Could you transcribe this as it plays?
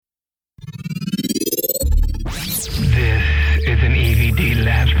EVD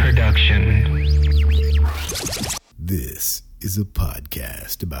Labs production. This is a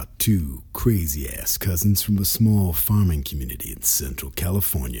podcast about two crazy-ass cousins from a small farming community in Central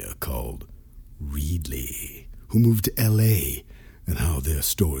California called Reedley, who moved to L.A., and how their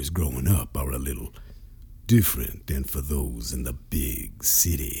stories growing up are a little different than for those in the big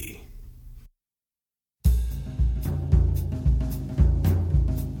city.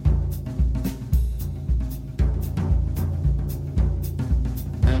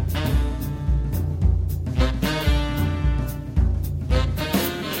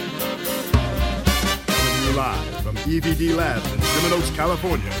 Live from EVD Labs in Seminoles,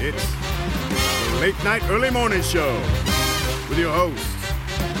 California, it's the Late Night Early Morning Show with your hosts,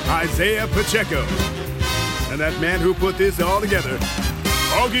 Isaiah Pacheco, and that man who put this all together,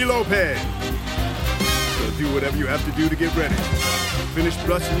 Augie Lopez. So do whatever you have to do to get ready. Finish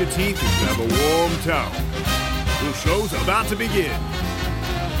brushing your teeth and grab a warm towel. The show's about to begin.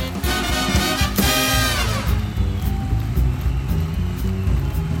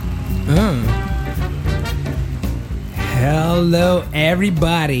 Hello,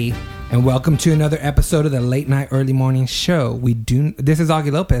 everybody, and welcome to another episode of the Late Night Early Morning Show. This is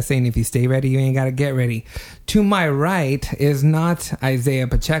Augie Lopez saying, if you stay ready, you ain't got to get ready. To my right is not Isaiah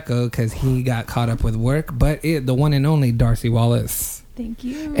Pacheco because he got caught up with work, but the one and only Darcy Wallace. Thank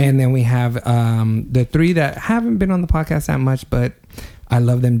you. And then we have the three that haven't been on the podcast that much, but I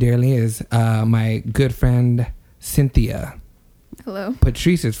love them dearly, is my good friend Cynthia. Hello.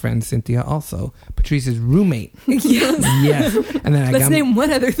 Patreece's friend Cynthia, also Patreece's roommate. Yes. Yes. And then Let's name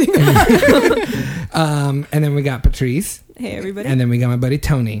one other thing. And then we got Patreece. Hey, everybody. And then we got my buddy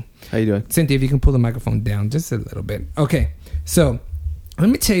Tony. How you doing? Cynthia, if you can pull the microphone down just a little bit. Okay. So let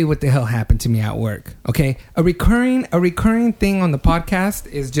me tell you what the hell happened to me at work. Okay. A recurring thing on the podcast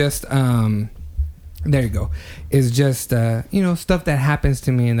is just there you go. Is just stuff that happens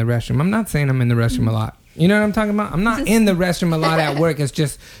to me in the restroom. I'm not saying I'm in the restroom a lot. You know what I'm talking about? I'm not in the restroom a lot at work. It's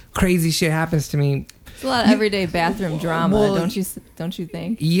just crazy shit happens to me. It's a lot of everyday bathroom drama, don't you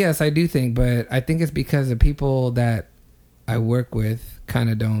think? Yes, I do think, but I think it's because the people that I work with kind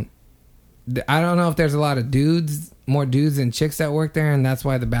of don't. I don't know if there's a lot of more dudes than chicks that work there, and that's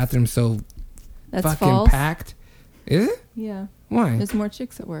why the bathroom's so fucking false. packed. Is it? Yeah. Why? There's more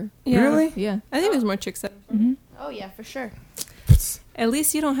chicks at work. Yeah. Really? Yeah. I think there's more chicks at Mm-hmm. Oh, yeah, for sure. At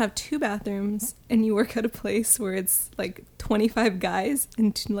least you don't have two bathrooms and you work at a place where it's like 25 guys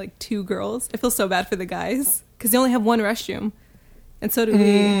and like two girls. I feel so bad for the guys because they only have one restroom. And so do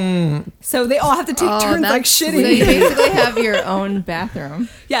we. So they all have to take turns like shitting. So you basically have your own bathroom.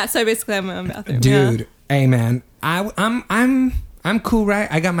 Yeah, so I basically have my own bathroom. Dude, hey man, I'm cool, right?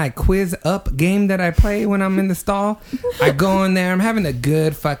 I got my quiz up game that I play when I'm in the stall. I go in there. I'm having a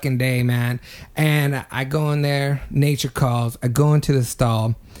good fucking day, man. And I go in there. Nature calls. I go into the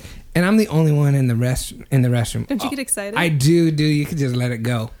stall, and I'm the only one in the restroom. Don't you get excited? I do. You could just let it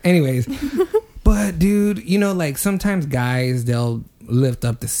go. Anyways, but dude, like sometimes guys, they'll lift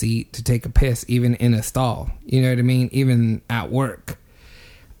up the seat to take a piss, even in a stall. You know what I mean? Even at work.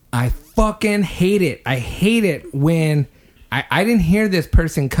 I fucking hate it. I hate it when I didn't hear this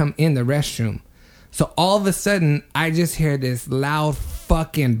person come in the restroom. So all of a sudden, I just hear this loud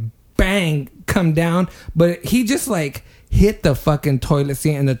fucking bang come down. But he just like hit the fucking toilet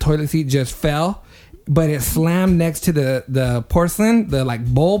seat and the toilet seat just fell. But it slammed next to the porcelain, the like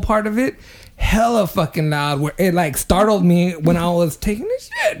bowl part of it. Hella fucking loud, where it like startled me when I was taking this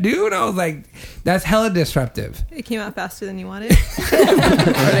shit, dude. I was like, that's hella disruptive. It came out faster than you wanted. Or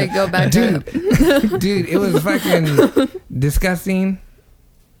did it go back up? Dude, it was fucking disgusting,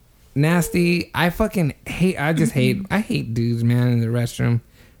 nasty. I hate dudes, man, in the restroom.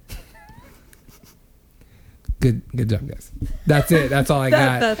 Good job, guys. That's it. That's all I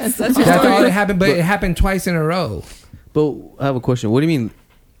got. That's all that happened, but it happened twice in a row. But I have a question. What do you mean,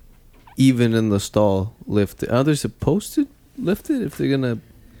 even in the stall, lift it? Are they supposed to lift it if they're gonna?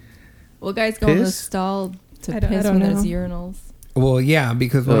 Well, guys go in the piss? stall to I piss don't when know. there's urinals. Well, yeah,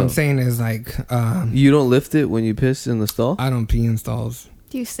 because what I'm saying is like, You don't lift it when you piss in the stall? I don't pee in stalls.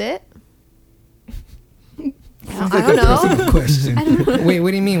 Do you sit? Sounds I like don't a know. personal question. Wait, what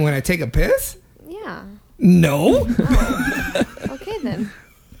do you mean? When I take a piss? Yeah. No. Okay, then.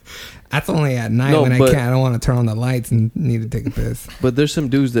 That's only at night No, when I but- can't. I don't want to turn on the lights and need to take a piss. But there's some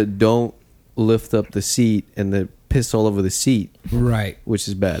dudes that don't lift up the seat and they piss all over the seat, Right. which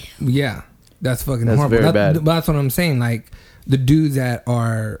is bad. Yeah. That's fucking That's horrible. very bad. That's what I'm saying. Like, the dudes that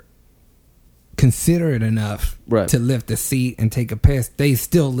are considerate enough Right. to lift the seat and take a piss, they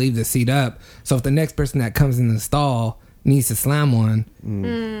still leave the seat up. So if the next person that comes in the stall needs to slam one,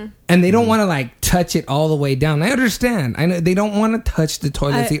 and they don't want to like touch it all the way down. I understand. I know they don't want to touch the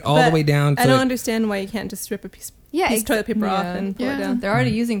toilet seat all the way down. I don't understand why you can't just rip a piece of toilet paper off and pull it down. They're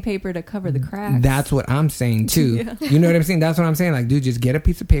already using paper to cover the cracks. That's what I'm saying too. You know what I'm saying? That's what I'm saying. Like, dude, just get a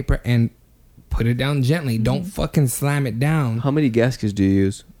piece of paper and put it down gently. Don't fucking slam it down. How many gaskets do you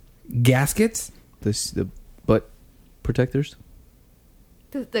use? Gaskets? The butt protectors?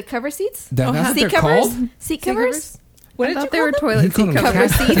 The cover seats? That's what seat they're covers? called? Seat covers? What I did thought you they call were them? toilet You call seat them cover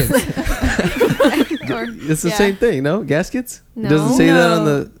caskets. seats. It's the same thing, no? Gaskets? No. It doesn't say that on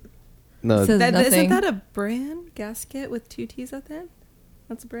No. the... No. Says Isn't nothing. that a brand gasket with 2 T's at the end?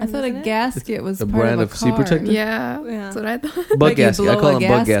 That's a brand. I thought a isn't it? gasket was A part brand of of a seat car. protector? Yeah, Yeah. that's what I thought. Bug Like you gasket. I blow call a them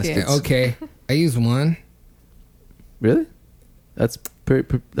bug gasket. gaskets. Okay, I use one. Really? That's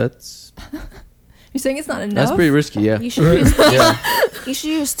that's You're saying it's not enough? that's pretty risky, yeah. You should use, Yeah. you should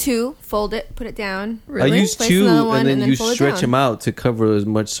use 2, fold it, put it down. Really? I use Place 2 another one and then and then you fold it stretch down. them out to cover as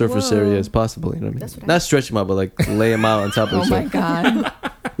much surface area Whoa. as possible. You know what I mean? That's what I Not stretch them out, but like lay them out on top of Oh each my other. god!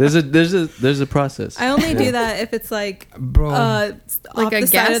 There's a process. I only do that if it's like Bro. off Like a the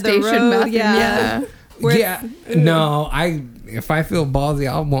side gas of the station road. bathroom. Yeah. Where Yeah, no, if I feel ballsy,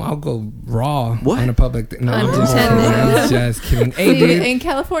 I'll go raw What? on a public. No, I'm just Unintended. kidding. I'm just kidding. Hey, See, dude. in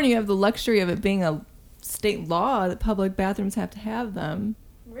California, you have the luxury of it being a state law that public bathrooms have to have them.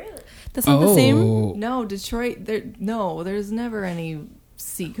 That's not the same. Oh, No, Detroit. There's never any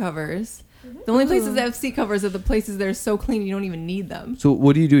seat covers. The only places that have seat covers are the places that are so clean you don't even need them. So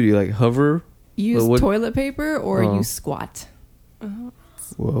what do? Do you like hover? You use Well, what- toilet paper or Oh. you squat.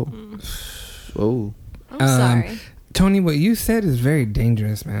 Whoa. Whoa. I'm sorry. Tony, what you said is very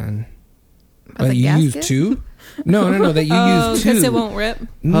dangerous, man. About That the you use gasket? 2? No. That you Oh, use because 2. it won't rip.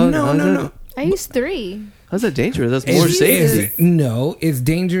 No. I use 3. How's that dangerous? That's more It's- safe. No, it's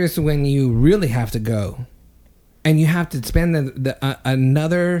dangerous when you really have to go, and you have to spend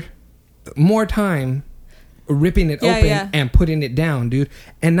another more time ripping it Yeah, open yeah. and putting it down, dude.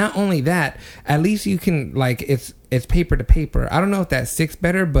 And not only that, at least you can like it's paper to paper. I don't know if that sticks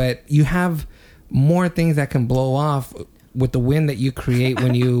better, but you have more things that can blow off with the wind that you create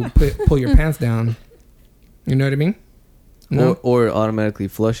when you pull your pants down. You know what I mean? No. Or it automatically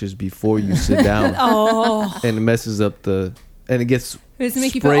flushes before you sit down. Oh, And it messes up and it gets it doesn't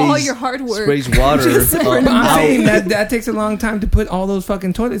make you feel all your hard work. sprays water Just out. But I'm saying that takes a long time to put all those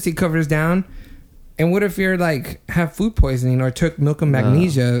fucking toilet seat covers down. And what if you're like have food poisoning or took milk and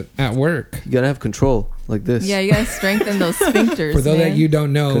magnesia at work? You gotta have control like this. Yeah, you gotta strengthen those sphincters. For those man. that you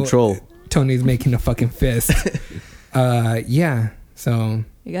don't know, Control. Tony's making a fucking fist. Yeah. So,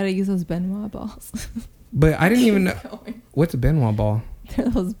 You gotta use those Benoit balls. but I didn't even know what's a Benoit ball. They're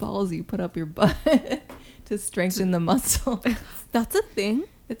those balls you put up your butt to strengthen the muscle. That's a thing.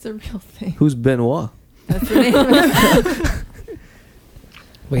 It's a real thing. Who's Benoit? That's the name.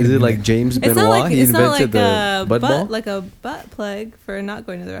 Wait Is a it like minute. James It's not Benoit? like He it's not invented like the a butt ball? like a butt plug for not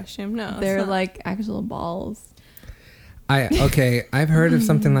going to the restroom. No, it's They're not. like actual balls. I've heard of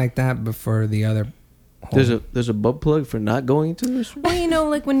something like that before. The other There's a butt plug for not going to the restroom? Well, you know,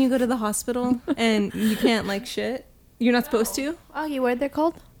 like when you go to the hospital and you can't like shit, you're not supposed to, Augie, what are they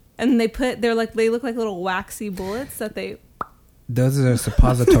called? and they look like little waxy bullets that they. those are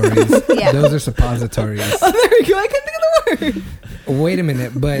suppositories. Yeah. Those are suppositories. Oh, there we go. I couldn't think of the word. Wait a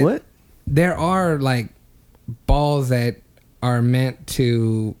minute, but What? there are like balls that are meant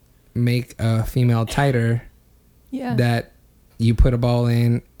to make a female tighter Yeah. that you put a ball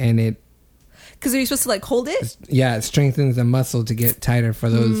in and it Because are you supposed to like hold it? it strengthens the muscle to get tighter for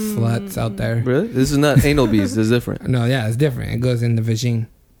those sluts out there. Really? This is not anal beads. This is different. No, yeah, it's different. It goes in the vagine.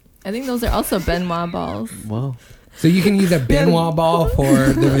 I think those are also Benoit balls. Wow. So you can use a Benoit ball for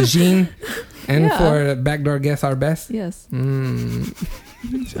the vagine and Yeah. for backdoor guess our best. Yes.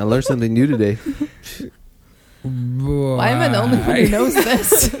 I learned something new today. Why am I the only one who knows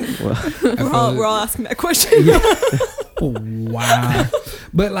this? We're all asking that question. Wow.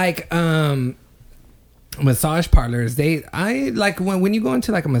 But like massage parlors, I like when you go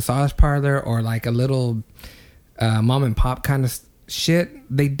into like a massage parlor or like a little mom and pop kind of shit,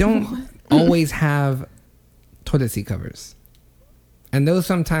 they don't always have toilet seat covers. And those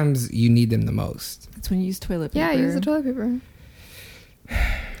sometimes you need them the most. That's when you use toilet paper. Yeah, use the toilet paper.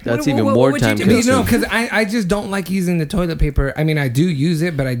 That's What- even what more would you time do? consuming. No, because I just don't like using the toilet paper. I mean, I do use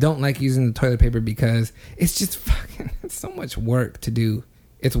it, but I don't like using the toilet paper because it's just fucking it's so much work to do.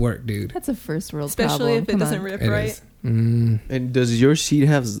 It's work, dude. That's a first world Especially problem. if it Come doesn't on. rip It right. is. And does your seat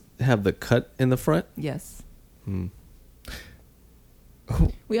have the cut in the front? Yes. Hmm.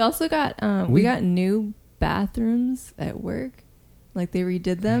 We also got we got new bathrooms at work. Like they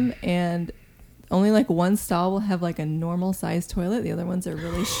redid them and only like one stall will have like a normal sized toilet. The other ones are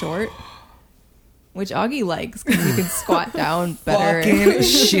really short. Which Augie likes because you can squat down better. Fucking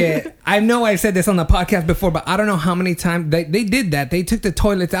shit. I know I said this on the podcast before, but I don't know how many times they did that. They took the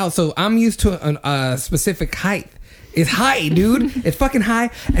toilets out. So I'm used to a specific height. It's high, dude. It's fucking high.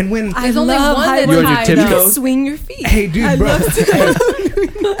 And when There's only one that's You're on your high, tiptoes? though. Swing your feet. hey, dude, I bro. love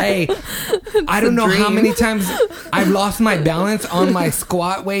to- Hey, I don't know how many times I've lost my balance on my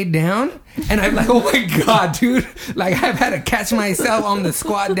squat way down. And I'm like, oh my God, dude. Like, I've had to catch myself on the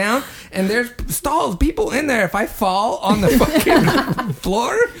squat down. And there's stalls, people in there. If I fall on the fucking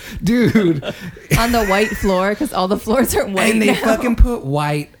floor, dude. On the white floor because all the floors are white. And they now. fucking put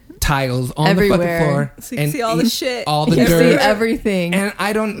white tiles on Everywhere. the fucking floor. So you can and see all the eat shit. All the You see dirt. everything. And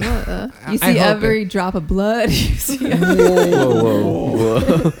I don't... You I see hope every drop of blood. You see,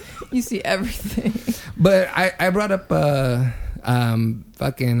 Whoa. you see everything. But I brought up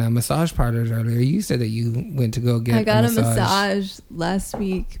fucking massage parlors earlier. You said that you went to go get I got a massage last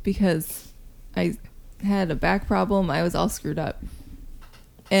week because I had a back problem. I was all screwed up.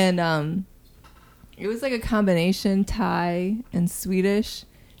 And it was like a combination Thai and Swedish.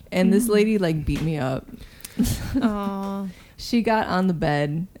 And this lady like beat me up. Aw, She got on the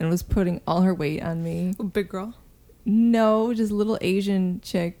bed and was putting all her weight on me. big girl. No, just a little Asian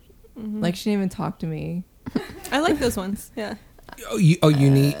chick. Like she didn't even talk to me. I like those ones. Yeah. You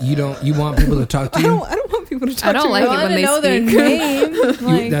want people to talk to I you? don't want people to talk I don't to like me. it I when wanted they to know their speak. name.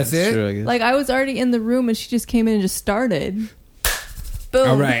 Like, That's it? Sure, I guess. like I was already in the room and she just came in and just started. Boom.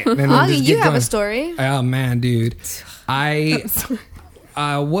 All right. And then Augie, just you get have going. a story. Oh, man, dude.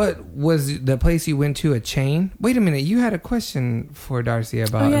 What was the place you went to, a chain? Wait a minute. You had a question for Darcy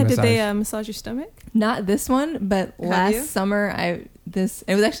about Oh yeah, a did massage. they massage your stomach? Not this one, but Have last you? summer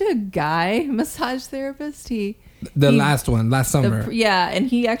it was actually a guy massage therapist. He last summer. and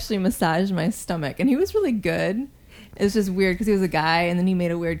he actually massaged my stomach and he was really good. It was just weird because he was a guy and then he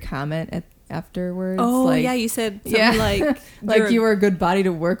made a weird comment afterwards. Oh like, yeah, you said something yeah, like like you were a good body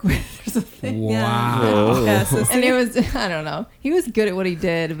to work with or something. Wow. Whoa. Yeah, so And it was I don't know. He was good at what he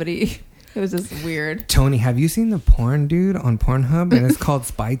did, but it was just weird. Tony, have you seen the porn dude on Pornhub? And it's called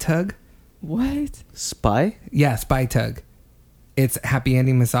Spy Tug. What? Spy? Yeah, Spy Tug. It's happy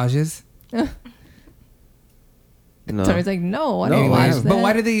ending massages. No. Tony's like, no, I No, don't watch Anyways, that. But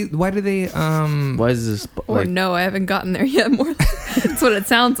why do they Why is this Or like? no, I haven't gotten there yet. More. That's what it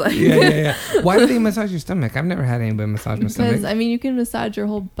sounds like. yeah. Why do they massage your stomach? I've never had anybody massage my Because stomach. I mean, you can massage your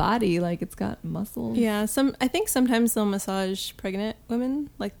whole body, like it's got muscles. Yeah, I think sometimes they'll massage pregnant women,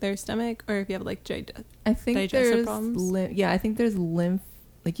 like their stomach, or if you have like I think digestive there's problems. I think there's lymph.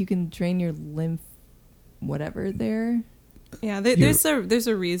 Like you can drain your lymph, whatever there. yeah. There's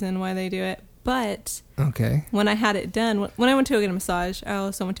a reason why they do it. But Okay. when I had it done, when I went to go get a massage, I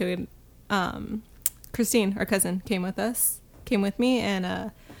also went to Christine, our cousin, came with me,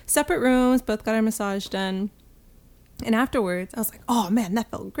 and separate rooms, both got our massage done. And afterwards, I was like, oh man, that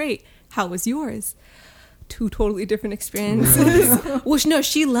felt great. How was yours? Two totally different experiences. Which no,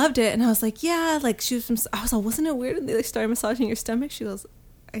 she loved it, and I was like, yeah, like I was like, wasn't it weird when they started massaging your stomach? She goes,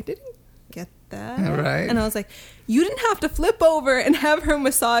 I didn't get that. Right. And I was like, you didn't have to flip over and have her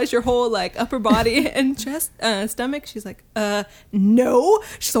massage your whole like upper body and chest, stomach. She's like, no.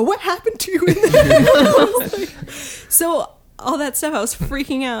 So what happened to you in there? I was like, so all that stuff, I was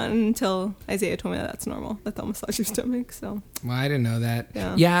freaking out until Isaiah told me that's normal, that they'll massage your stomach. So Well, I didn't know that.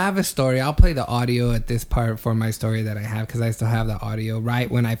 Yeah. I have a story. I'll play the audio at this part for my story that I have because I still have the audio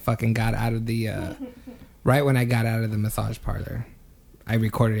right when I fucking got out of the massage parlor. I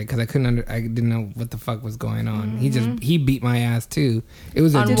recorded it because I didn't know what the fuck was going on. He beat my ass too. It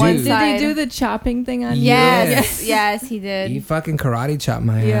was a On dude. one Did side. he do the chopping thing on you? Yes, he did. He fucking karate chopped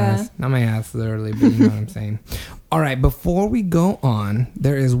my Yeah. ass. Not my ass, literally, but you know what I'm saying. All right, before we go on,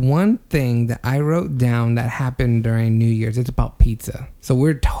 there is one thing that I wrote down that happened during New Year's. It's about pizza. So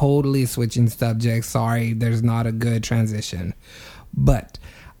we're totally switching subjects. Sorry, there's not a good transition. But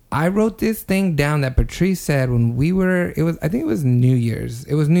I wrote this thing down that Patreece said when I think it was New Year's.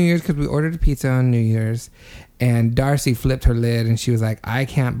 It was New Year's because we ordered a pizza on New Year's. And Darcy flipped her lid and she was like, I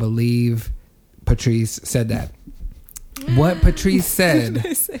can't believe Patreece said that. What Patreece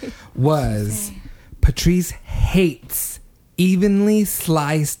said was, Patreece hates evenly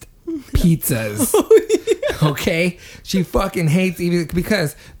sliced pizzas. Okay? She fucking hates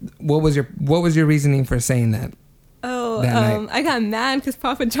because what was your reasoning for saying that? Oh, that night. I got mad because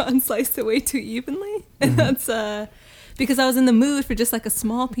Papa John sliced it way too evenly. And that's because I was in the mood for just like a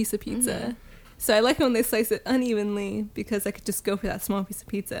small piece of pizza. So I like it when they slice it unevenly because I could just go for that small piece of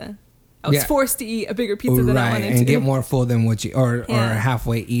pizza. I was Yeah. forced to eat a bigger pizza than I wanted and to. get more full than what you or Yeah.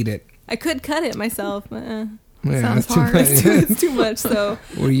 halfway eat it. I could cut it myself, but Yeah, Sounds that's too hard. much. it's too much. So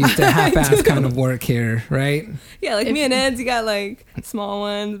We're used to half-ass kind of work here, right? yeah, like me and Ed's, you got like small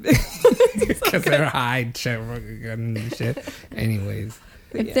ones. Because they're high shit. Anyways.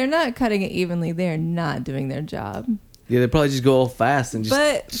 If Yeah. they're not cutting it evenly, they're not doing their job. Yeah, they probably just go all fast and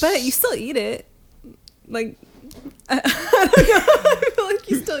just. But you still eat it. Like I don't know. I feel like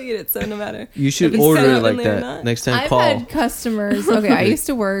you still eat it, so no matter. You should if it's order cut it like evenly or that not. next time. I've Call. had customers. Okay, I used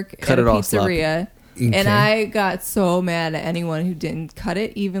to work Cut at a it all sloppy. pizzeria, Okay. and I got so mad at anyone who didn't cut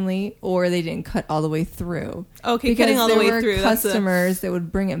it evenly or they didn't cut all the way through. Okay, Because cutting all the there way were through. That's customers that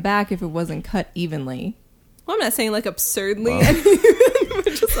would bring it back if it wasn't cut evenly. well, I'm not saying like absurdly, Wow. but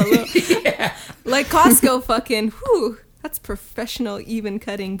just a little. Like Costco, fucking. Whew, that's professional even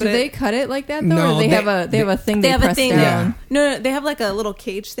cutting. Do But they cut it like that though? No, or they they- have a thing they they have a press thing. down? Yeah. No, they have like a little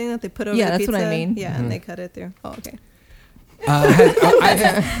cage thing that they put over Yeah, the that's pizza. what I mean. Yeah, and they cut it through. Oh, okay.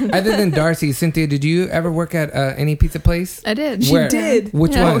 Other than Darcy, Cynthia, did you ever work at any pizza place? I did. Where? did.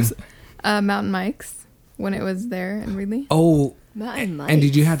 Which Yeah. one? Mountain Mike's when it was there in Ridley. Oh, Mountain Mike. and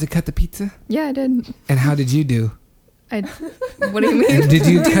did you have to cut the pizza? Yeah, I did. And how did you do? What do you mean? Did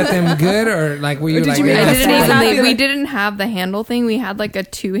you cut them good, or like were you Or did like? you make I a didn't salad? even. We Like- didn't have the handle thing. We had like a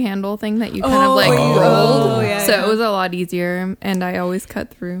 2-handle thing that you kind Oh, of like oh, rolled. yeah, So yeah. it was a lot easier, and I always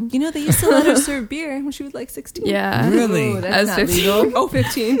cut through. You know, they used to let her serve beer when she was like 16. Yeah. Really? Ooh, I that's was not 15. legal. Oh,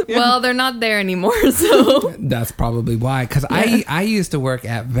 15. Yeah. Well, they're not there anymore, so That's probably why. Because I used to work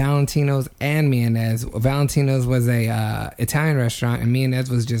at Valentino's and Me and Ed's. Valentino's was a Italian restaurant, and Me and Ed's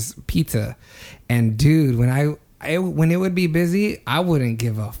was just pizza. And dude, when it would be busy, I wouldn't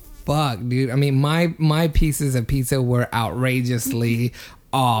give a fuck, dude. I mean, my pieces of pizza were outrageously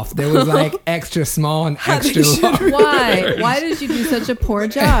off. There was like extra small and extra large. Why? Why did you do such a poor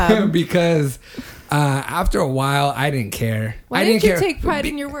job? Because after a while, I didn't care. Why I didn't you care. take pride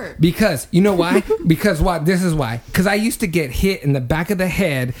in your work? Because you know why? Because what? This is why. Because I used to get hit in the back of the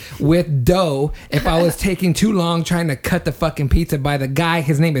head with dough if I was taking too long trying to cut the fucking pizza by the guy.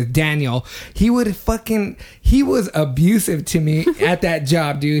 His name is Daniel. He was abusive to me at that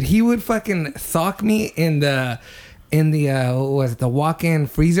job, dude. He would fucking sock me in the what was it, the walk-in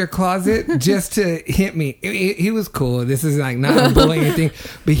freezer closet just to hit me. He was cool. This is like not a bullying anything,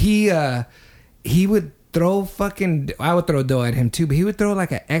 but he would throw I would throw dough at him too, but he would throw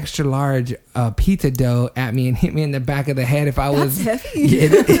like an extra large pizza dough at me and hit me in the back of the head if I was heavy. Yeah,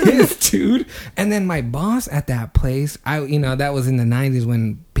 it is, dude. And then my boss at that place, that was in the 90s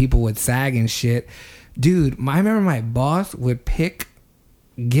when people would sag and shit. Dude, I remember my boss would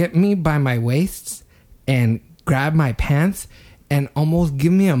get me by my waist and grab my pants and almost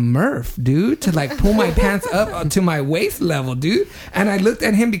give me a Murph, dude, to like pull my pants up to my waist level, dude. And I looked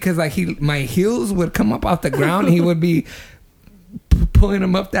at him because like my heels would come up off the ground. And he would be pulling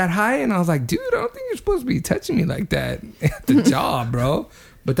them up that high, and I was like, dude, I don't think you're supposed to be touching me like that at the job, bro.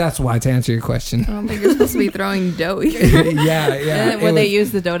 But that's why, to answer your question. I don't think you're supposed to be throwing dough either. yeah. And would they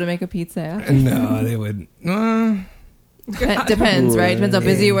use the dough to make a pizza? No, they would. Depends, right? Depends how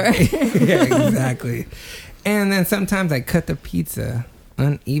busy you were. Yeah, exactly. And then sometimes I cut the pizza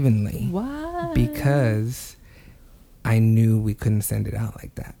unevenly. Why? Because I knew we couldn't send it out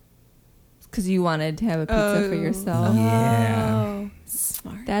like that. Because you wanted to have a pizza for yourself. Yeah. Oh,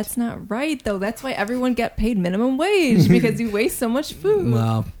 smart. That's not right, though. That's why everyone get paid minimum wage, because you waste so much food.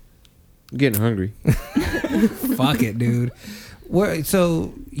 Well, I'm getting hungry. fuck it, dude.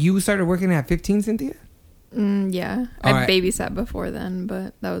 So you started working at 15, Cynthia? Yeah. All I right. babysat before then,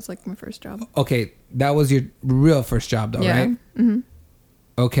 but that was like my first job. Okay, that was your real first job, though, Yeah. right? Mm-hmm.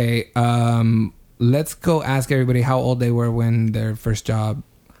 Okay, let's go ask everybody how old they were when their first job.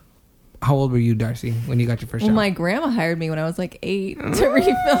 How old were you, Darcy, when you got your first Well, job? my grandma hired me when I was like 8 to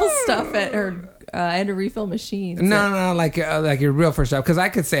refill stuff at her. I had to refill machines. No, like your real first job. Because I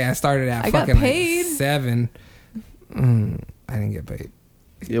could say I started at I got fucking paid. like 7. I didn't get paid.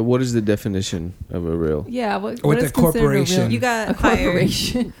 Yeah, what is the definition of a real? Yeah, what With is a considered corporation. real- You got a hired.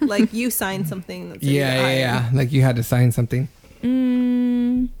 corporation. Like you signed something. That said you got hired. Yeah. Like you had to sign something.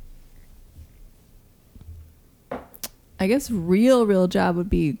 I guess real job would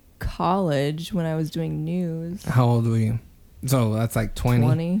be college when I was doing news. How old were you? So that's like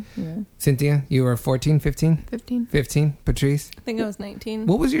 20. Yeah. Cynthia, you were 14, 15? 15. 15. Patreece, I think I was 19.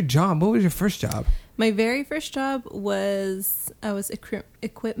 what was your job? What was your first job? My very first job was I was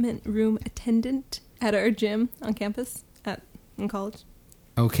equipment room attendant at our gym on campus in college.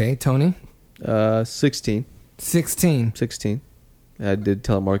 Okay, Tony, 16. 16. I did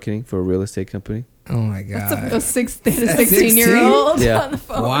telemarketing for a real estate company. Oh my God. A 16 16? year old Yeah. on the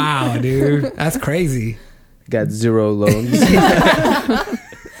phone. Wow, dude. That's crazy. Got 0 loans.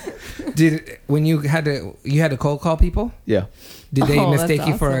 When you had to cold call people? Yeah. Did they Oh, mistake that's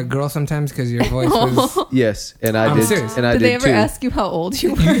you for a awesome. girl sometimes because your voice was? Yes, and I I'm did. serious. And I Did did they ever too. ask you how old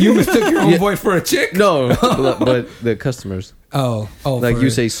you were? You mistook your own Yeah. voice for a chick? No, but the customers. Oh, Like for- you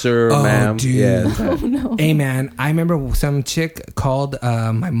say, sir, Oh, ma'am. dude. Yeah. Oh no. Hey man, I remember some chick called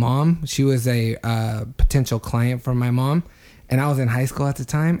my mom. She was a potential client for my mom, and I was in high school at the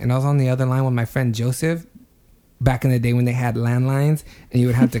time, and I was on the other line with my friend Joseph. Back in the day when they had landlines, and you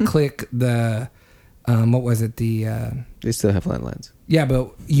would have to click the what was it? They still have landlines. Yeah,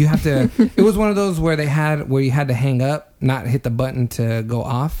 but you have to. It was one of those where you had to hang up, not hit the button to go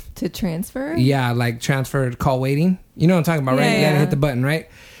off. To transfer? Yeah, like transferred call waiting. You know what I'm talking about, right? Yeah, You had to yeah. hit the button, right?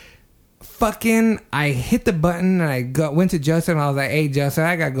 I hit the button and I went to Joseph and I was like, "Hey, Joseph,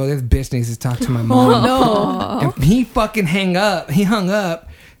 I gotta go. This bitch needs to talk to my mom." No. And he fucking hung up.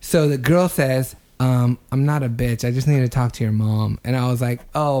 So the girl says, "I'm not a bitch. I just need to talk to your mom." And I was like,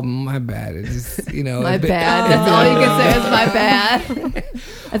 "Oh, my bad. It's just, My bad. That's all you can say is my bad.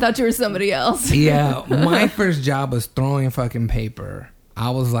 I thought you were somebody else. Yeah, my first job was throwing fucking paper. I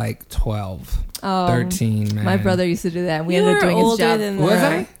was like 12, 13, man. My brother used to do that, and we You ended up were doing his older job. than Was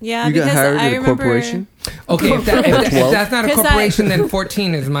that. I? Yeah, You got because hired I at a remember. corporation? Okay, if that's not a 'Cause corporation, then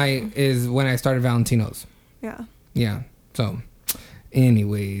 14 is when I started Valentino's. Yeah. Yeah. So,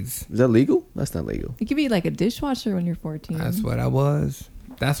 anyways, Is that legal? That's not legal. You could be like a dishwasher when you're 14. that's what I was.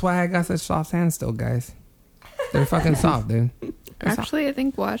 That's why I got such soft hands still, guys. They're fucking soft, dude. Actually, I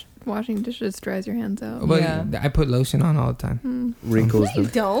think washing dishes dries your hands out. But Yeah. I put lotion on all the time. Wrinkles. You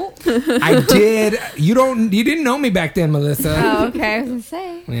them. don't. I did. You didn't know me back then, Melissa. Oh, okay. I was gonna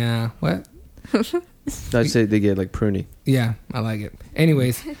say. Yeah. What? I'd say they get like pruning. Yeah, I like it.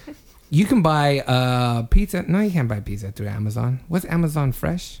 Anyways, you can buy pizza. No, you can't buy pizza through Amazon. What's Amazon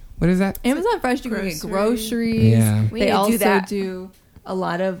Fresh? What is that? Amazon Fresh, you can get Grocery. groceries. Yeah. We They need to also do that. do a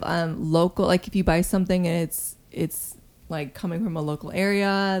lot of local. Like if you buy something and it's like coming from a local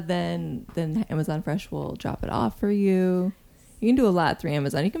area, then Amazon Fresh will drop it off for you. You can do a lot through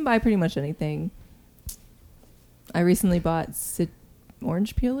Amazon. You can buy pretty much anything. I recently bought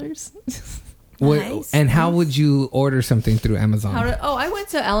orange peelers. Nice. And how would you order something through Amazon? I went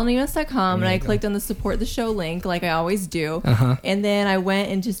to lnews.com and There I you go. clicked on the support the show link like I always do. Uh-huh. And then I went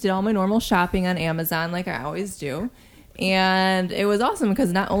and just did all my normal shopping on Amazon like I always do. And it was awesome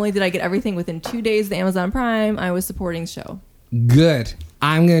because not only did I get everything within 2 days of the Amazon Prime, I was supporting the show. Good.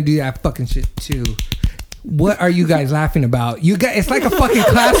 I'm gonna do that fucking shit too. What are you guys laughing about? You guys, it's like a fucking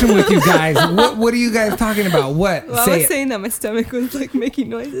classroom with you guys. What are you guys talking about? What? Well, I Say was it. saying that my stomach was like making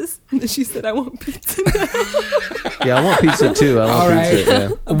noises, and then she said, "I want pizza." Yeah, I want pizza too. I want All right. pizza. Yeah.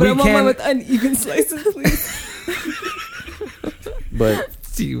 But We I want can- one with uneven slices, please. But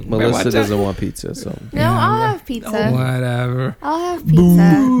See, Melissa watch out. doesn't want pizza, so No, I'll have pizza. Whatever. I'll have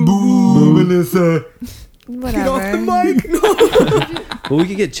pizza. Boo, Melissa. Whatever. but we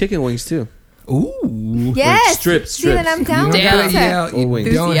could get chicken wings too. Ooh. Yes. Strips. See, then I'm You down don't with gotta pizza. yell. You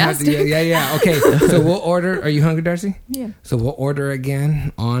wings. don't have to yell. Yeah. Okay, so we'll order. Are you hungry, Darcy? Yeah. So we'll order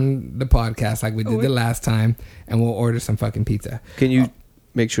again on the podcast like we did the last time, and we'll order some fucking pizza. Can you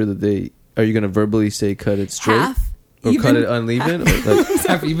make sure that are you going to verbally say cut it straight Half. or even? cut it uneven? Or like,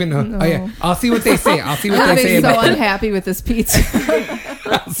 Have even know? No. Oh yeah, I'll see what they say. I'll see what I'm they say so about. unhappy with this pizza.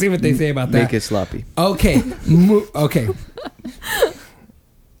 I'll see what they say about that. make it sloppy. Okay. Okay.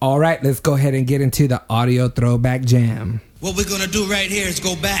 All right, let's go ahead and get into the audio throwback jam. What we're gonna do right here is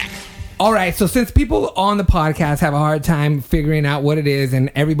go back. All right, so since people on the podcast have a hard time figuring out what it is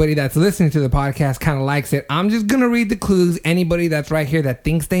and everybody that's listening to the podcast kind of likes it, I'm just going to read the clues. Anybody that's right here that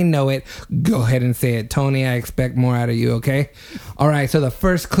thinks they know it, go ahead and say it. Tony, I expect more out of you, okay? All right, so the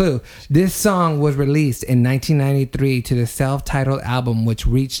first clue. This song was released in 1993 to the self-titled album, which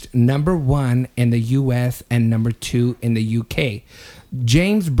reached #1 in the U.S. and #2 in the U.K.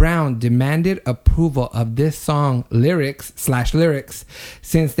 James Brown demanded approval of this song lyrics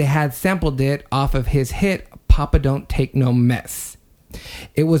since they had sampled it off of his hit Papa Don't Take No Mess.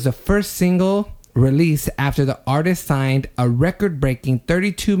 It was the first single released after the artist signed a record-breaking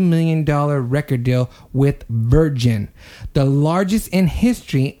 $32 million record deal with Virgin, the largest in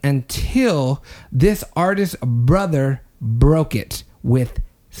history until this artist's brother broke it with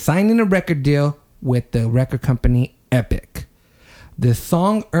signing a record deal with the record company Epic. The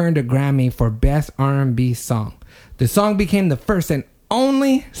song earned a Grammy for Best R&B Song. The song became the first and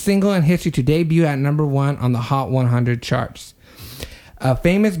only single in history to debut at #1 on the Hot 100 charts. A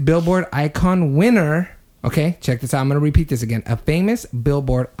famous Billboard icon winner, okay, check this out. I'm going to repeat this again. A famous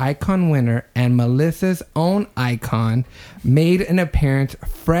Billboard icon winner and Melissa's own icon made an appearance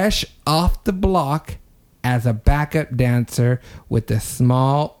fresh off the block as a backup dancer with a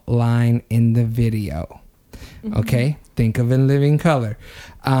small line in the video. Okay, think of In Living Color.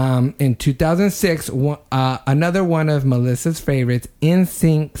 In 2006, another one of Melissa's favorites,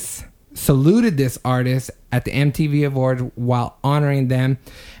 NSYNC, saluted this artist at the MTV Awards while honoring them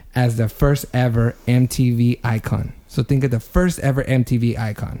as the first ever MTV icon. So think of the first ever MTV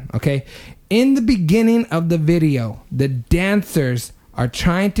icon, okay? In the beginning of the video, the dancers are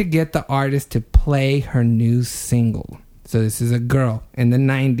trying to get the artist to play her new single. So this is a girl in the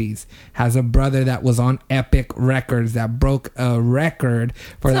 90s, has a brother that was on Epic Records that broke a record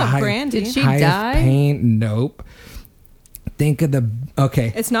for the Brandy. Did she highest die? pain. Nope. Think of the,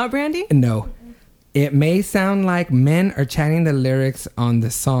 okay. It's not Brandy? No. It may sound like men are chanting the lyrics on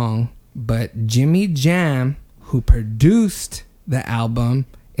the song, but Jimmy Jam, who produced the album,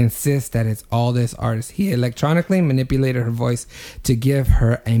 insists that it's all this artist. He electronically manipulated her voice to give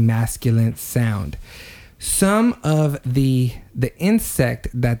her a masculine sound. Some of the insect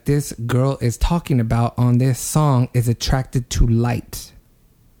that this girl is talking about on this song is attracted to light.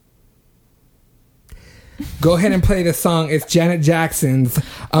 Go ahead and play the song. It's Janet Jackson's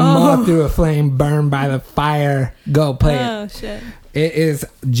A Moth Through a Flame Burned by the Fire. Go play it. Oh, shit. It is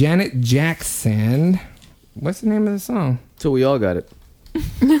Janet Jackson. What's the name of the song? So we all got it.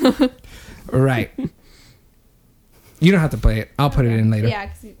 Right. You don't have to play it. I'll put it in later. Yeah.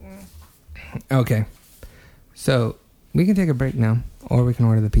 Okay. So we can take a break now, or we can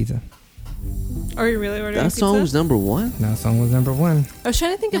order the pizza. Are you really ordering That pizza? song was number one? That song was number one. I was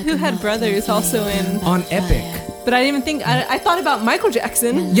trying to think of who had brothers also in... On Epic. But I didn't even think... I thought about Michael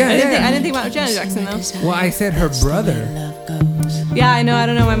Jackson. Yeah, I didn't yeah. Think, I didn't think about Janet Jackson, though. Well, I said her brother. Yeah, I know. I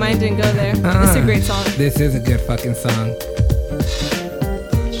don't know. My mind didn't go there. It's a great song. This is a good fucking song.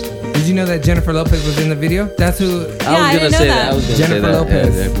 Did you know that Jennifer Lopez was in the video? That's who... I didn't know that. I was gonna Jennifer say that.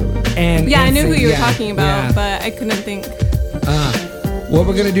 Lopez. Yeah, Jennifer. And Yeah, I knew who you were yeah, talking about, yeah. but I couldn't think. What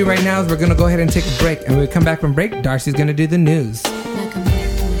we're going to do right now is we're going to go ahead and take a break. And when we come back from break, Darcy's going to do the news.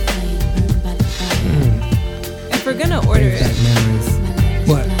 If we're gonna order Brings back it, memories.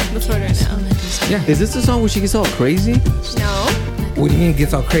 What? let's order it now. Yeah. Is this the song where she gets all crazy? No. What do you mean it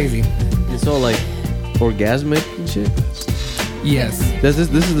gets all crazy? It's all like orgasmic and shit. Yes. This is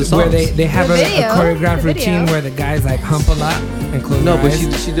the song. Where they have The a video. choreographed The routine video. where the guys like hump a lot and close No, their but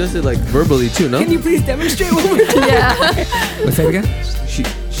eyes. she does it like verbally too, no? Can you please demonstrate what we're doing? Yeah. Let's say it again. She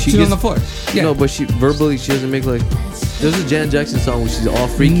She's gets on the floor. Yeah. No, but she verbally she doesn't make like. There's a Janet Jackson song where she's all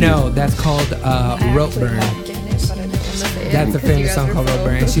freaky. No, that's called Rope Burn. That's a famous song called Rope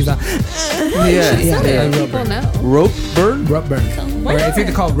Burn. And she's like, Yeah. Rope People Burn. know. Rope burn. Rope Burn. Or it's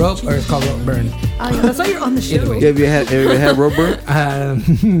either called Rope or it's called Rope Burn. That's why you're on the Either show. way. Have you had rope burn?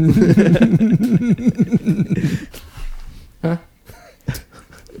 Huh?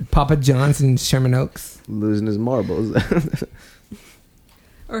 Papa John's in Sherman Oaks. Losing his marbles.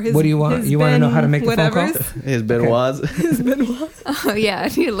 Or his, What do you want? his You want to know how to make the phone call? whatevers. His Benoit's. Oh yeah, I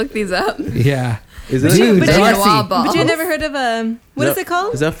need to look these up. Yeah. Is Dude, it? but Is you- that, Darcy. But you never heard of what is it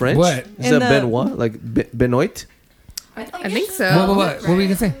called? is that French? What? Is In that the- Benoit? Like Benoit? I think so. What were you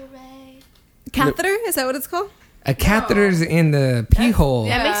gonna say? Catheter? Is that what it's called? A catheter's in the pee hole.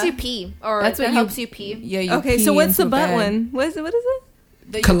 That makes you pee, or That's that what helps you pee. Yeah. You Okay, pee so what's the into a butt bag. one? What is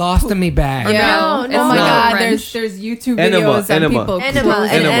it? Colostomy bag. Yeah. No, no. Oh my No. god. French. There's YouTube Enema, videos that enema. people Enema,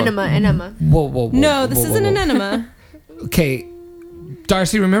 Enema. enema. Whoa. No, this whoa, isn't whoa. an enema. Okay,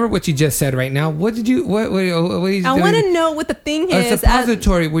 Darcy, remember what you just said right now? What did you? What are you I doing? want to know what the thing A is.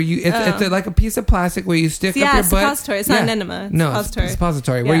 suppository where you it's like a piece of plastic where you stick Yeah, up your it's butt. suppository. It's not an enema. It's no, suppository. it's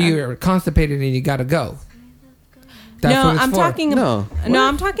suppository where Yeah. you're constipated and you gotta go. That's No, what it's I'm for. talking. No. No,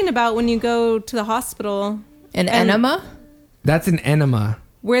 I'm talking about when you go to the hospital An enema? That's an enema.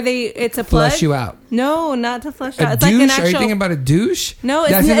 where it's a plug. Flush you out. No, not to flush A out. It's douche? like an Are you actual. thinking about a douche? No,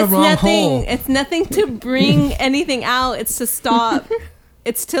 That's in the wrong nothing. hole. It's nothing to bring anything out. It's to stop.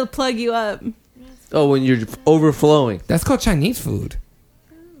 It's to plug you up. Oh, when you're overflowing. That's called Chinese food.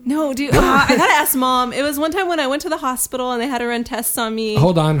 No, dude. I gotta ask mom. It was one time when I went to the hospital and they had to run tests on me.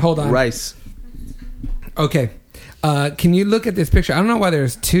 Hold on. Rice. Okay. Can you look at this picture? I don't know why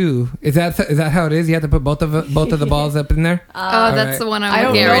there's two. Is that how it is? You have to put both of the balls up in there. Oh, that's right. the one I I'm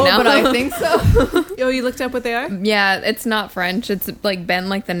don't looking know, at right now. but I think so. Oh, you looked up what they are? Yeah, it's not French. It's like Ben,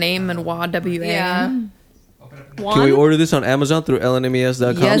 like the name, and Wa W A. Yeah. Can we order this on Amazon through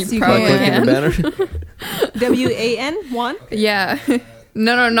lnmes.com? Yes, you By probably clicking can. the banner. WAN? One? Yeah.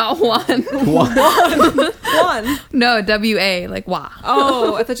 No, not one. One. No, WA, like Wa.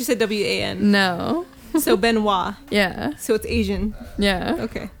 Oh, I thought you said WAN. No. So Benoit. Yeah. So it's Asian. Yeah.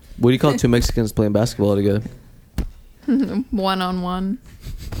 Okay. What do you call two Mexicans playing basketball together? 1-on-1.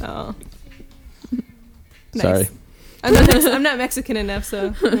 Oh. Nice. Sorry. I'm not Mexican enough,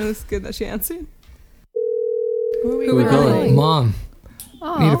 so it was good that she answered. Who are we Who we calling? calling? Mom.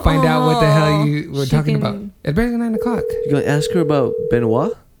 Oh. Need to find out what the hell you were She talking can- about. It's better than 9 o'clock. You gonna ask her about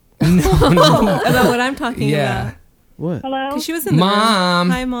Benoit? About what I'm talking Yeah. about. What? Hello? 'Cause she was in the Mom.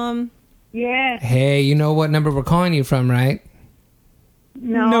 room. Hi, Mom. Yes. Hey, you know what number we're calling you from, right?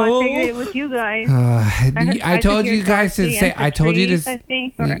 No, I figured it was you guys. I told you figured guys to Darcy say. and I told you Patreece, to. I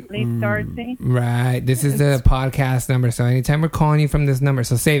think, or at least Darcy. Right. This is the podcast number. So anytime we're calling you from this number,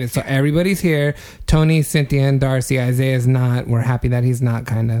 so save it. So everybody's here. Tony, Cynthia, and Darcy. Isaiah's not. We're happy that he's not.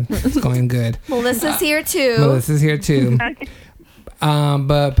 Kind of. It's going good. Melissa's here too. Melissa's here too.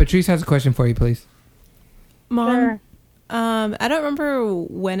 But Patreece has a question for you, please. Mom. Sure. I don't remember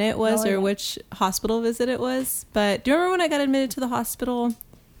when it was or which hospital visit it was, but do you remember when I got admitted to the hospital?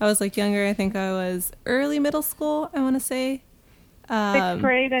 I was like younger. I think I was early middle school, I want to say. Sixth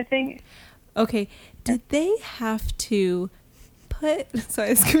grade, I think. Okay. Did they have to put... Sorry,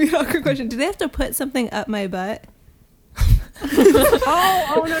 this could be an awkward question. Did they have to put something up my butt?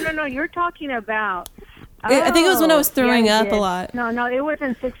 No. You're talking about... I think it was when I was throwing yeah, up a lot. No, it was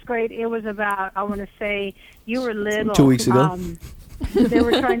in sixth grade. It was about, I want to say, you were little. 2 weeks ago. They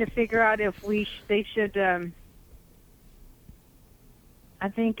were trying to figure out if they should, I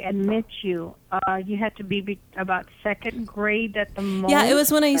think, admit you. You had to be about second grade at the most. Yeah, it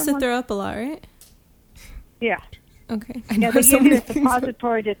was when I used to throw up a lot, right? Yeah. Okay. I Yeah, know they so give you many a things.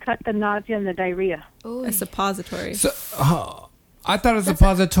 suppository to cut the nausea and the diarrhea. A suppository. So, I thought a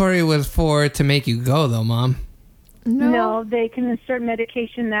suppository was to make you go, though, Mom. No, they can insert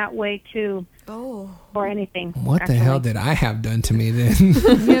medication that way too. Oh. Or anything. What the hell did I have done to me then? You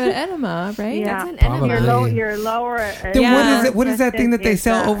have an enema, right? Yeah. That's an Probably. enema. Your lower. Then what is it? What is that thing that they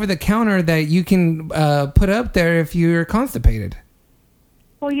sell over the counter that you can put up there if you're constipated?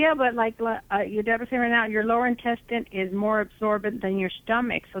 Well, yeah, but like your dad was saying right now, your lower intestine is more absorbent than your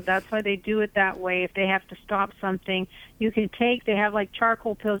stomach, so that's why they do it that way. If they have to stop something, you can take. They have like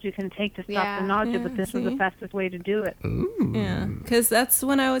charcoal pills you can take to stop the nausea, but this is the fastest way to do it. Ooh. Yeah, because that's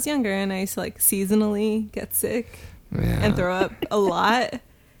when I was younger and I used to like seasonally get sick Yeah. and throw up a lot.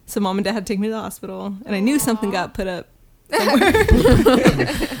 So Mom and Dad had to take me to the hospital, and I knew something got put up somewhere.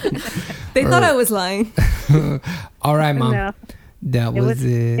 They thought I was lying. All right, Mom. No, That was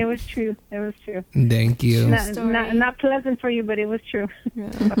it. It was true. It was true. Thank you. Not pleasant for you, but it was true.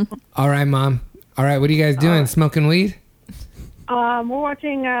 All right, Mom. All right, what are you guys doing? Smoking weed? We're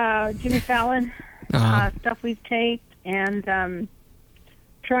watching Jimmy Fallon stuff we've taped, and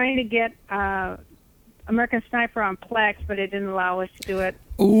trying to get American Sniper on Plex, but it didn't allow us to do it.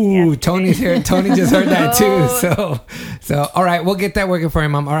 Ooh, Yeah. Tony's here. Tony just heard that too. So all right, we'll get that working for you,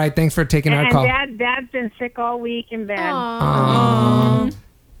 Mom. All right, thanks for taking our call. Dad's been sick all week in bed.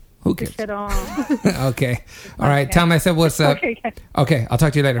 Who He cares? said, "Oh." Okay. All right, tell him I said what's up. Okay. Okay, I'll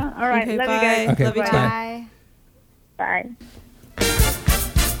talk to you later. All right. Okay, Love bye. you guys. Okay, Love you too. bye. Bye.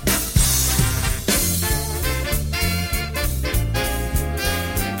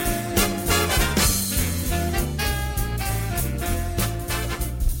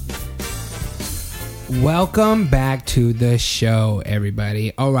 Welcome back to the show,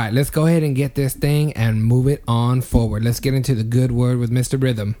 everybody. All right, let's go ahead and get this thing and move it on forward. Let's get into the good word with Mr.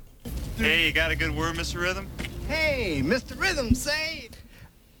 Rhythm. Hey, you got a good word, Mr. Rhythm? Hey, Mr. Rhythm, say.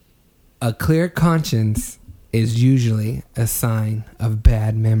 A clear conscience is usually a sign of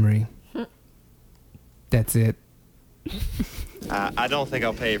bad memory. That's it. I don't think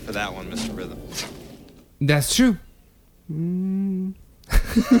I'll pay you for that one, Mr. Rhythm. That's true.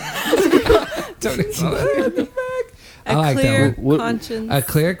 I like that clear one. conscience. A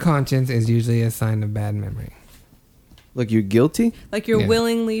clear conscience is usually a sign of bad memory. Like you're guilty? Like you're Yeah.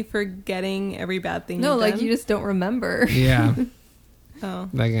 willingly forgetting every bad thing No, you've like done? you just don't remember. Yeah. Oh.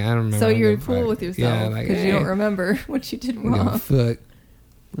 Like, I don't remember. So you're a the fool fuck. with Yeah, yourself like, because you don't remember what you did give a wrong. fuck.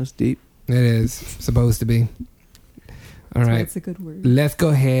 That's deep. It is supposed to be. All right. It's a good word. Let's go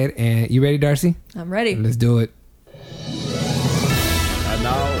ahead and... You ready, Darcy? I'm ready. Let's do it. And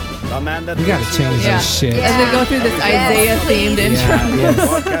now, the man that We gotta change Yeah. this shit. As we go through this Isaiah-themed intro. Yeah, yes.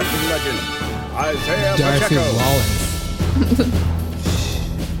 Broadcasting legend, Isaiah Darcy Pacheco. Wallace.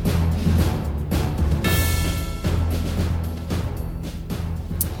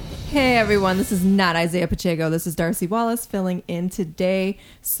 Hey everyone, this is not Isaiah Pacheco. This is Darcy Wallace filling in today.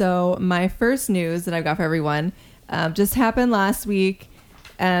 So my first news that I've got for everyone just happened last week.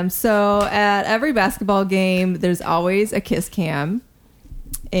 So at every basketball game, there's always a kiss cam.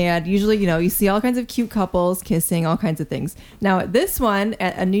 And usually, you know, you see all kinds of cute couples kissing, all kinds of things. Now at this one,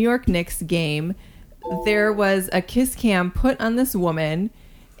 at a New York Knicks game, there was a kiss cam put on this woman.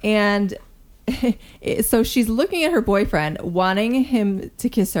 And so she's looking at her boyfriend, wanting him to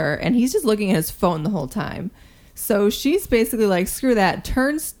kiss her, and he's just looking at his phone the whole time. So she's basically like, screw that,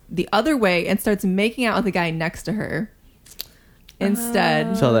 turns the other way and starts making out with the guy next to her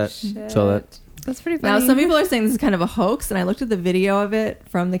instead. Saw that. That's pretty funny. Now, some people are saying this is kind of a hoax, and I looked at the video of it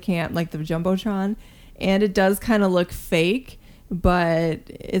from the camp, like the Jumbotron, and it does kind of look fake, but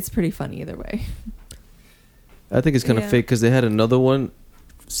it's pretty funny either way. I think it's kind of fake because they had another one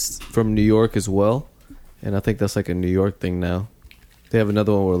from New York as well, and I think that's like a New York thing now. They have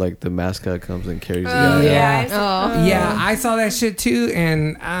another one where like the mascot comes and carries the guy. Yeah, I saw that shit too,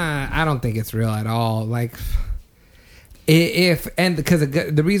 and I don't think it's real at all. Like, because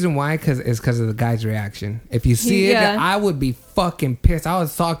the reason why is because of the guy's reaction. If you see it, I would be fucking pissed. I would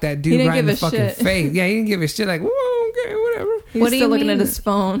sock that dude right in the fucking face. Yeah, he didn't give a shit. Like, whoa, okay, whatever. He's still looking at his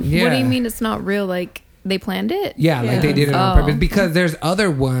phone. Yeah. What do you mean it's not real? Like, they planned it? Yeah, like they did it on purpose. Because there's other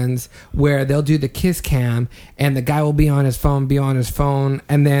ones where they'll do the kiss cam and the guy will be on his phone,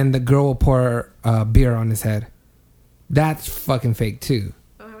 and then the girl will pour beer on his head. That's fucking fake too.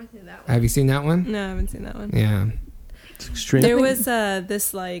 Oh, I haven't seen that one. Have you seen that one? No, I haven't seen that one. Yeah. It's extreme. There was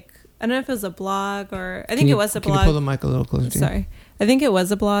this like, I don't know if it was a blog or I think it was a blog. Can you pull the mic a little closer to you? Sorry. I think it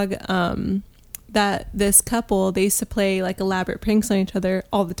was a blog that this couple, they used to play like elaborate pranks on each other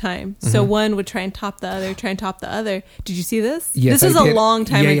all the time. Mm-hmm. So one would try and top the other. Did you see this? Yes, this was a long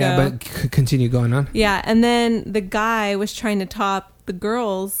time ago. Yeah, but continue going on. Yeah, and then the guy was trying to top the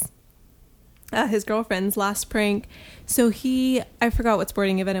girls, his girlfriend's last prank. So I forgot what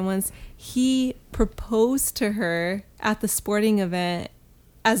sporting event it was. He proposed to her at the sporting event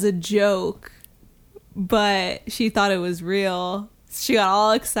as a joke, but she thought it was real. She got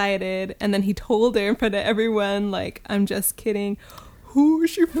all excited, and then he told her in front of everyone, like, I'm just kidding. Ooh,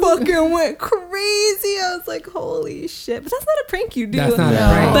 she fucking went crazy. I was like, holy shit. But that's not a prank you do. That's not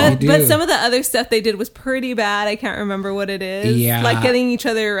a prank but some of the other stuff they did was pretty bad. I can't remember what it is. Yeah. Like getting each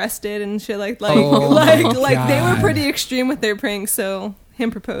other arrested and shit like Oh like my they were God. pretty extreme with their pranks, so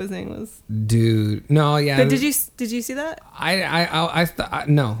him proposing was... Dude. No, yeah. But did you see that?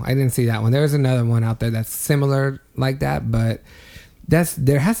 No, I didn't see that one. There was another one out there that's similar like that, but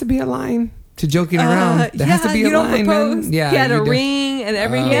there has to be a line to joking around. There has to be a line, man. Yeah, he had a ring and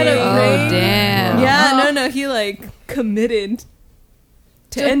everything. He had a ring. Damn. Yeah, no, he like committed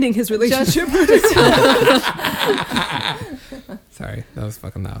to ending his relationship. Sorry, that was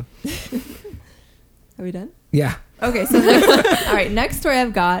fucking loud. Are we done? Yeah. Okay, so all right, next story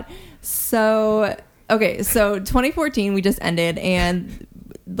I've got. So 2014 we just ended, and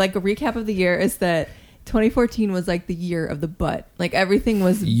like a recap of the year is that 2014 was like the year of the butt. Like everything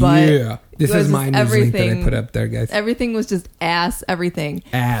was butt. Yeah. This is my news link that I put up there, guys. Everything was just ass. Everything.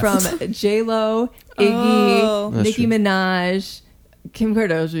 Ass. From J-Lo, Iggy, Nicki Minaj, Kim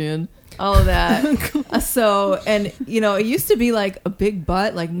Kardashian, all of that. And it used to be like a big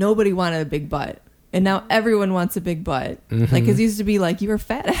butt. Like nobody wanted a big butt. And now everyone wants a big butt. Mm-hmm. Like, 'cause it used to be like, you were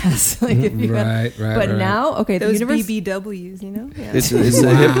fat ass. Like, if you right. But now, okay, those the universe... BBWs, you know? Yeah.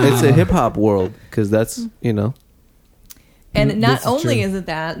 It's a hip hop world, because that's, And not only is it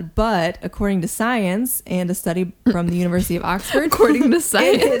that, but according to science and a study from the University of Oxford... According to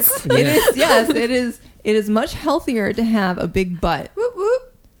science? It is much healthier to have a big butt. Whoop,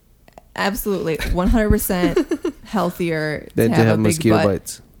 whoop. Absolutely. 100% healthier than to have a big mosquito butt.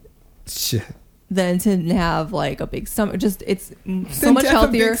 bites. Shit. Than to have like a big stomach. Just it's so much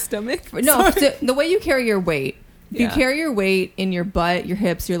healthier. A big stomach? No, the way you carry your weight. If you Yeah. carry your weight in your butt, your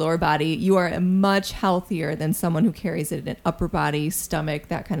hips, your lower body, you are much healthier than someone who carries it in an upper body, stomach,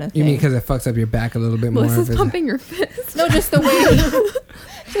 that kind of thing. You mean because it fucks up your back a little bit more? Melissa's pumping your fist. No, just the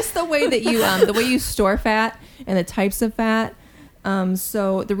way that you store fat and the types of fat.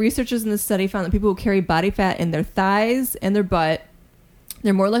 So the researchers in the study found that people who carry body fat in their thighs and their butt,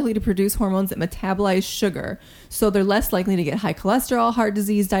 they're more likely to produce hormones that metabolize sugar. So they're less likely to get high cholesterol, heart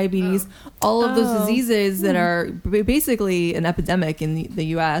disease, diabetes, all of those diseases that are basically an epidemic in the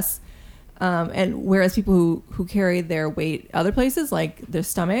U.S. And whereas people who carry their weight other places, like their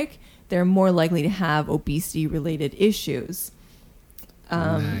stomach, they're more likely to have obesity-related issues.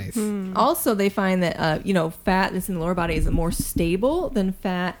 Nice. Also, they find that fat that's in the lower body is more stable than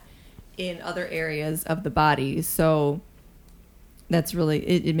fat in other areas of the body. So that's really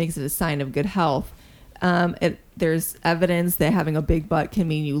it makes it a sign of good health. There's evidence that having a big butt can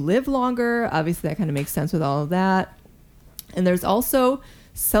mean you live longer. Obviously, that kind of makes sense with all of that. And there's also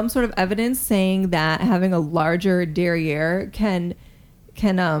some sort of evidence saying that having a larger derriere can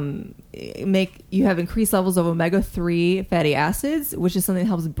make you have increased levels of omega-3 fatty acids, which is something that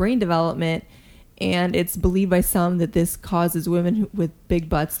helps brain development and it's believed by some that this causes women with big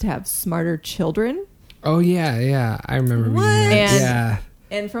butts to have smarter children. Oh yeah, I remember reading that.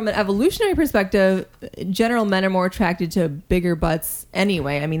 And from an evolutionary perspective, general men are more attracted to bigger butts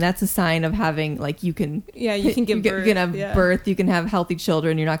anyway. I mean, that's a sign of having, like, you can give birth. You can have birth, you can have healthy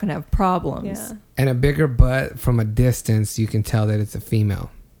children, you're not going to have problems. Yeah. And a bigger butt from a distance, you can tell that it's a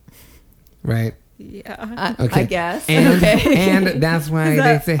female, right? Yeah. I guess. And, okay. and that's why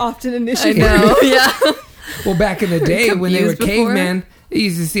they say often initiated. I know. Yeah. Well, back in the day when they were Confused cavemen, they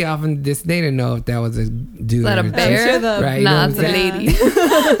used to see often this. They didn't know if that was a dude. Is that or a bear? right? You Nah, know it's what a I'm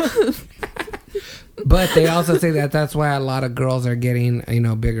lady. But they also say that that's why a lot of girls are getting,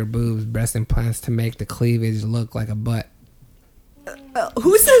 bigger boobs, breast implants to make the cleavage look like a butt.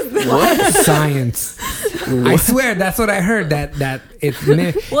 Who says that? What? Science. I swear that's what I heard. That it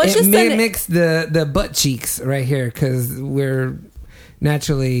mimics the butt cheeks right here because we're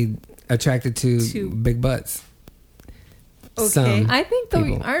naturally attracted to big butts. Okay. Some I think though,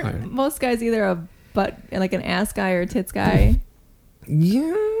 people aren't most guys either a butt, like an ass guy or a tits guy?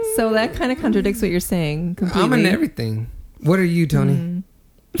 Yeah. So that kind of contradicts what you're saying completely. I'm in everything. What are you, Tony?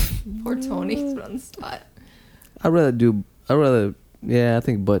 Poor Tony. On the spot. I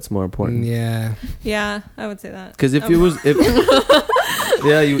think butt's more important. Yeah, I would say that. Because if you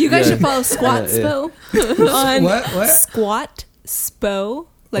guys should follow Squat Spo on what Squat Spo,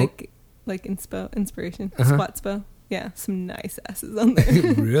 like inspiration. Squat Spo. Yeah, some nice asses on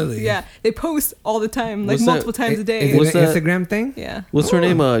there. Really? Yeah, they post all the time, like What's multiple that? times a day. Is it What's an that? Instagram thing? Yeah. What's her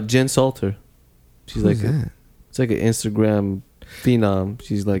name? Jen Salter. She's Who's like that? it's like an Instagram phenom.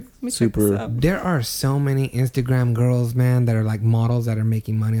 She's like Let me check this super. out. There are so many Instagram girls, man, that are like models that are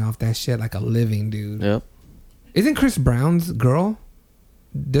making money off that shit like a living, dude. Yep. Isn't Chris Brown's girl?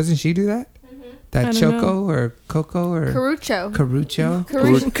 Doesn't she do that? That I don't Choco or Coco or Carucho. Carucho?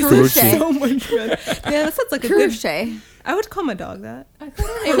 Caruche. So much fun. Yeah, that sounds like a good. Caruche. I would call my dog that.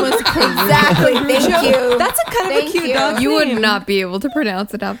 It was exactly. Thank you. That's a kind of a cute dog. You name. would not be able to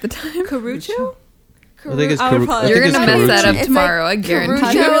pronounce it half the time. Carucho? I think it's I would Karu- probably- I You're think gonna it's mess that Karuchi. up tomorrow. I guarantee.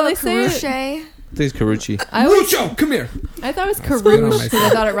 How do you really say it? Caruche. I think it's Karuchi. Carucho, come here. I thought it was good on Karuch myself. because I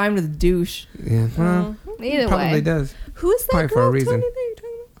thought it rhymed with douche. Yeah, well, Either probably way. does. Who's that Probably for girl, a reason. Tony, that you're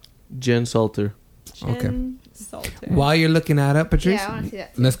talking Jen Salter. about? Okay. Jen Salter. While you're looking that up, Patreece, Yeah, I want to see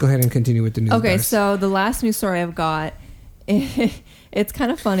that. let's go ahead and continue with the news. Okay, Darcy. so the last news story I've got, it's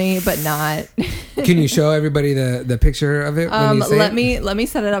kind of funny, but not. Can you show everybody the picture of it? When you say it? Let me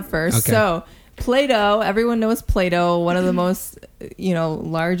set it up first. Okay. So Play-doh, everyone knows Play-doh, one of the most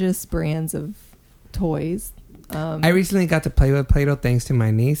largest brands of toys. I recently got to play with Play-Doh thanks to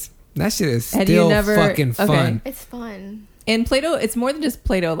my niece. That shit is Had you still never- fucking okay. fun. It's fun. And Play-Doh, it's more than just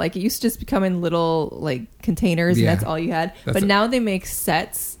Play-Doh. Like, it used to just become in little like containers, Yeah. and that's all you had. That's But it. now they make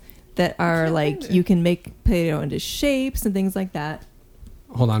sets that are like you can make Play-Doh into shapes and things like that.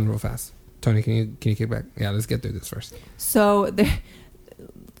 Hold on, real fast, Tony. Can you kick back? Yeah, let's get through this first. So there,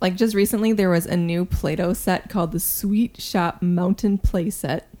 like just recently, there was a new Play-Doh set called the Sweet Shop Mountain Play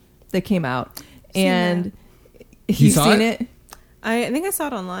Set that came out, and You you've saw seen it? it. I think I saw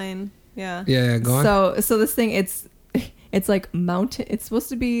it online. Yeah. Yeah, go on. So this thing, it's like mountain. It's supposed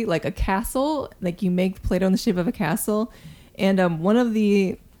to be like a castle. Like you make Play-Doh in the shape of a castle, and one of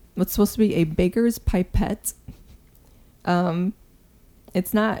the what's supposed to be a baker's pipette.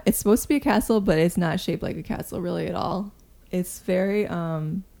 It's not. It's supposed to be a castle, but it's not shaped like a castle really at all. It's very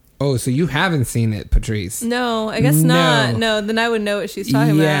Oh, so you haven't seen it, Patreece? No, I guess No. not. No, then I would know what she's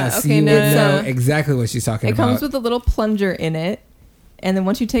talking Yes, about. Okay, you no, would know no. exactly what she's talking It about. comes with a little plunger in it, and then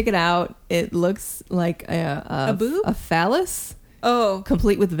once you take it out, it looks like a boob? a phallus, Oh,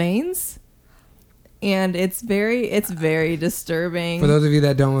 complete with veins, and it's very disturbing. For those of you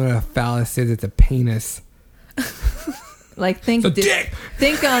that don't know what a phallus is, it's a penis. Like think It's a dick.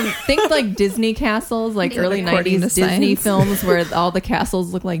 think like Disney castles, like early According 90s to Disney science. films where all the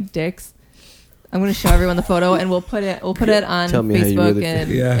castles look like dicks. I'm going to show everyone the photo, and we'll put it on Tell me how you Facebook really and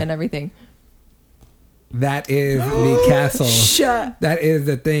feel. Yeah. and everything. That is the castle. shut That is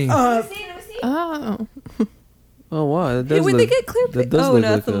the thing. up. Oh. Oh wow, that Hey, does when look, they get clear, that does oh look no,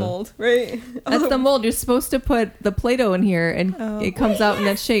 that's like the a- mold, right? That's the mold. You're supposed to put the Play-Doh in here, and it comes out in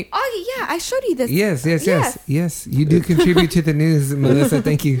that shape. Augie, yeah, I showed you this. Yes. You do contribute to the news, Melissa.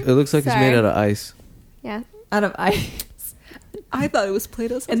 Thank you. It looks like it's Sorry. made out of ice. Yeah. Out of ice. I thought it was Play-Doh.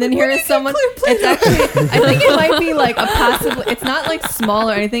 So I was And then like, here where is did you someone. get clear It's Play-Doh? actually. I think it might be like a possible. It's not like small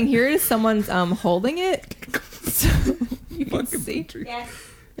or anything. Here is someone's holding it. So you can see. Yes.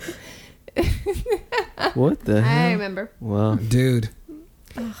 What the I hell? remember. Wow. Dude.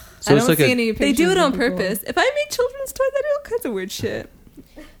 So I it's don't like see a any They pictures do it of on people. purpose. If I made children's toys, I do all kinds of weird shit.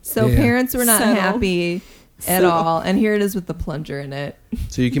 So Yeah. parents were not Settle. happy at all, and here it is with the plunger in it.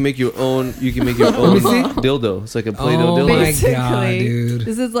 So you can make your own. You can make your own dildo. It's like a Play-doh Oh dildo. my Basically, God, dude.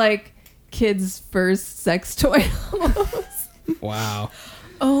 This is like kids' first sex toy. Wow.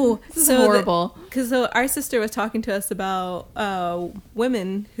 Oh, This is horrible. Because our sister was talking to us about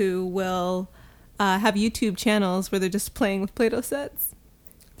women who will have YouTube channels where they're just playing with Play-Doh sets.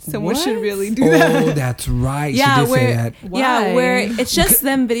 Someone should really do that. Oh, that's right. Yeah, she did say where that. yeah, where it's just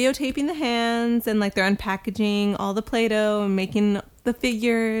them videotaping the hands and like they're unpackaging all the Play-Doh and making the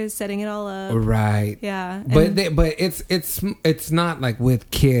figures, setting it all up. Right. Yeah, But it's not like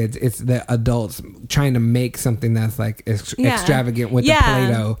with kids. It's the adults trying to make something that's like extravagant with the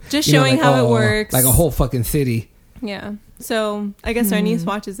Play-Doh. Just You know, showing like, how it works. Like a whole fucking city. Yeah. So I guess our niece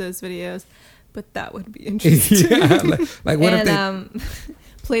watches those videos, but that would be interesting. Yeah. Like what if And they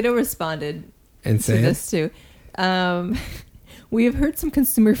Play-Doh responded and to said this too. We have heard some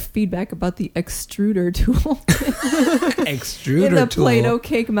consumer feedback about the extruder tool extruder in the tool? Play-Doh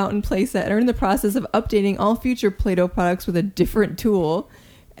Cake Mountain playset, and are in the process of updating all future Play-Doh products with a different tool.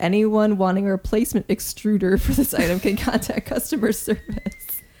 Anyone wanting a replacement extruder for this item can contact customer service.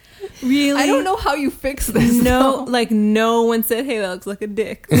 Really? I don't know how you fix this. No, though. like no one said, "Hey, that looks like a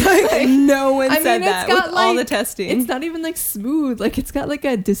dick." Like no one said that it's got with all the testing. It's not even like smooth. Like it's got like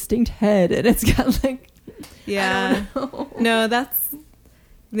a distinct head, and it's got like Yeah. I don't know. No, that's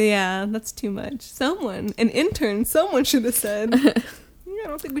too much. Someone should have said. I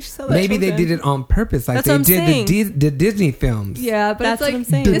don't think we should sell that. Maybe they children. did it on purpose, like That's they what I'm did saying. the Disney films. Yeah, but That's it's like what I'm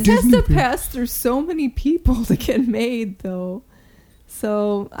saying. this has to Disney- pass through so many people to get made, though.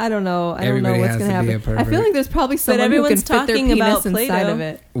 So I don't know. I don't Everybody know what's has gonna to be happen. a I feel pervert. like there's probably someone who can everyone's fit their talking penis about inside Play-Doh. of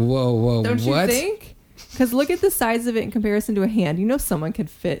it. Whoa, Don't you what? think? Because look at the size of it in comparison to a hand. You know, someone could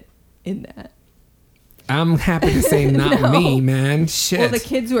fit in that. I'm happy to say not No. me, man. Shit. Well, the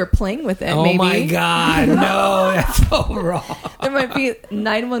kids who are playing with it. Oh maybe. my God, no, that's so wrong. There might be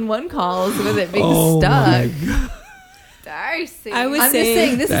 911 calls with it being Oh my stuck. Darcy. I was I'm just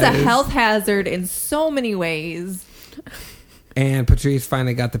saying this is That a is- health hazard in so many ways. And Patreece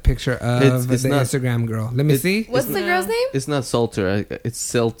finally got the picture of It's the not- Instagram girl. Let me see. What's the girl's name? It's not Salter. It's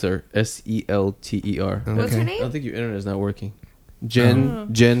Selter. Selter. What's her Okay. I name? think your internet is not working. Jen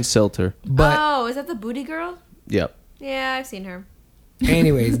Selter. But Oh, is that the booty girl? Yep. Yeah, I've seen her.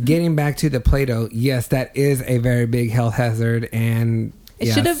 anyways, getting back to the Play-Doh, yes, that is a very big health hazard, and It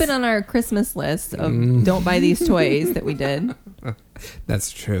yes, should have been on our Christmas list of don't buy these toys that we did.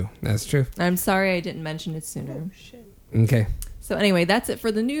 That's true. That's true. I'm sorry I didn't mention it sooner. Okay. So anyway, that's it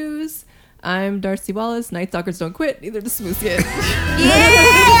for the news. I'm Darcy Wallace. Night Stalkers don't quit. Neither does Smooth Skin.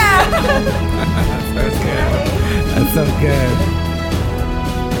 That's so good.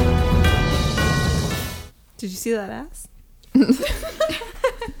 Did you see that ass?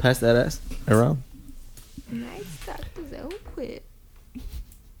 Pass that ass around. Nice doctors don't quit.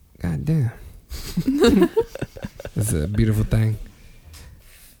 God damn. That's a beautiful thing.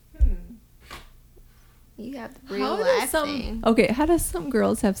 You have the How real does life some thing. okay? How does some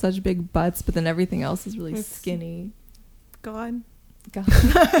girls have such big butts, but then everything else is really It's- skinny? God. God.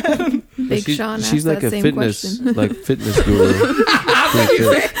 Big Sean She's asked like that a same fitness, question. like fitness guru. Pretty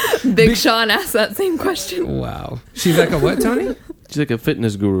sure. Big Sean asked that same question. Wow. She's like a what, Tony? She's like a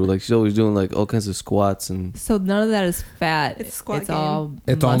fitness guru. Like she's always doing like all kinds of squats and. So none of that is fat. It's squat It's game. all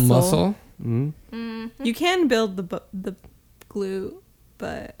It's all muscle. You can build the glute,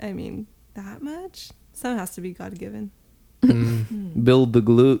 but I mean that much. Some has to be God given. Build the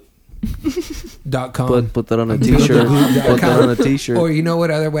glute. .com. Put that on a t-shirt. Put that on a t-shirt. Or you know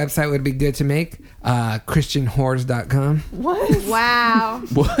what other website would be good to make? ChristianWhores.com. What? Wow.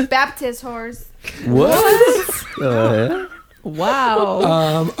 What? Baptist whores. What? Yeah.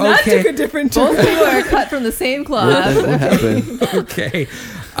 Wow. That took Okay. a different Both turn. people are cut from the same cloth. What happened? Okay.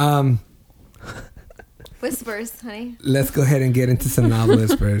 Whispers, honey. Let's go ahead and get into some novel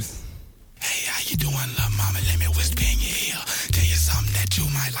whispers. Hey, how you doing, little mama? Let me whisper in your ear. Tell you something that you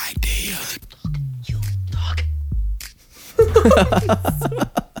might like to hear.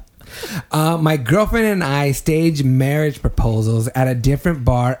 My girlfriend and I stage marriage proposals at a different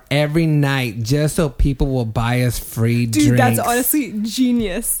bar every night just so people will buy us free Dude, drinks. that's honestly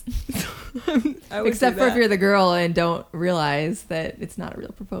genius. I would Except do for if that. you're the girl and don't realize that it's not a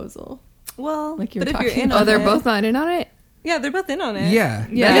real proposal. well, like you're but if you're talking in about. on Oh, they're it, both not in on it? yeah, they're both in on it. Yeah.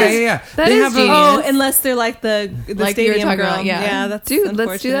 Yeah. Yeah. That They is have a- genius. Oh, unless they're like the Like you were stadium talking girl. about, yeah. That's Dude,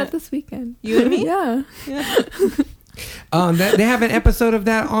 let's do that unfortunate. this weekend. You and me? Yeah. They have an episode of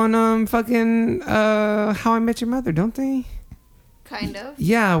that on fucking How I Met Your Mother, don't they? Kind of.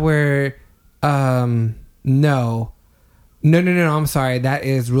 Yeah, where no. No. I'm sorry. That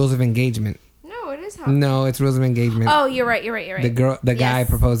is rules of engagement. No, it is how. No, it's rules of engagement. Oh, you're right. The guy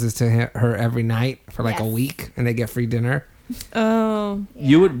proposes to her every night for like a week, and they get free dinner. Oh,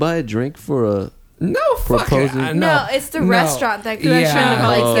 You would buy a drink for a proposal? No, it's the restaurant that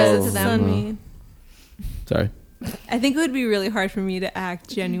says it to them. Sorry. I think it would be really hard for me to act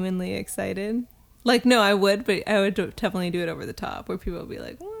genuinely excited. Like, no, I would, but I would definitely do it over the top, where people would be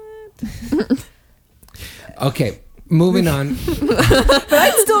like, "What?" Okay, moving on. But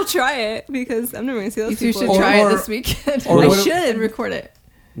I'd still try it because I'm never going to see those people. You should try it this weekend. I should record it.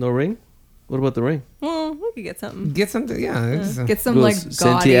 No ring? What about the ring? Well, we could get something. Get something, yeah. Get some like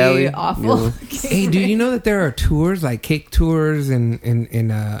gaudy, awful. Hey, do you know that there are tours, like cake tours and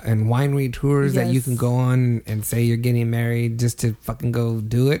winery tours that you can go on and say you're getting married just to fucking go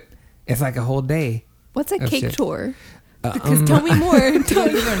do it? It's like a whole day. What's a cake tour? Because tell me more.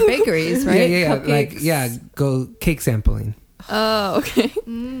 Different bakeries, right? Yeah, go cake sampling. Oh, okay.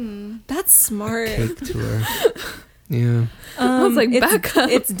 That's smart. Cake tour. Yeah. I was like, back up.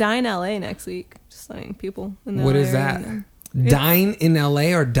 It's Dine LA next week. Just letting people in the What LA is that? area. Dine in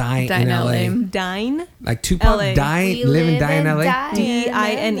LA or die in LA? Dine? Like Tupac, LA. die, live and die in LA?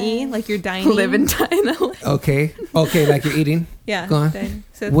 DINE, like you're dining. Live and die in LA. Okay, like you're eating? Yeah. Go on. Dine.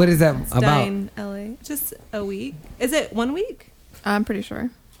 So what is that about? Dine LA. Just a week. Is it 1 week? I'm pretty sure.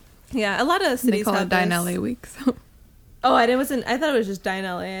 Yeah, a lot of cities They call have it Dine this. LA week. So. Oh, I thought it was just Dine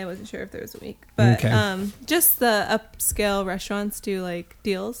LA. I wasn't sure if there was a week. But just the upscale restaurants do like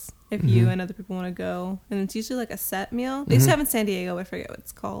deals if you and other people want to go. And it's usually like a set meal. They used to have in San Diego. I forget what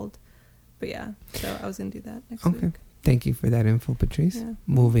it's called. But yeah, so I was going to do that next week. Thank you for that info, Patreece. Yeah.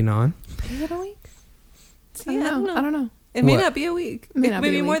 Moving on. Is it a week? I don't know. It may not be a week. It may It not may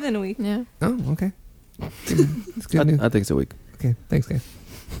be be a more week. than a week. Yeah. Oh, okay. That's good news. I think it's a week. Okay, thanks, guys.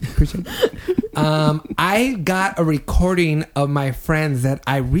 Appreciate it. I got a recording of my friends that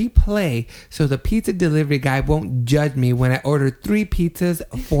I replay so the pizza delivery guy won't judge me when I order 3 pizzas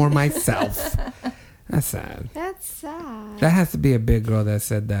for myself. That's sad. That's sad. That has to be a big girl that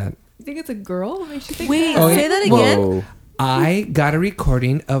said that. You think it's a girl? What makes you think Wait, that? say that again? Whoa. I got a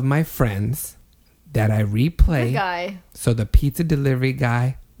recording of my friends that I replay Guy. so the pizza delivery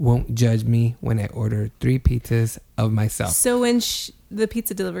guy won't judge me when I order 3 pizzas of myself. So when the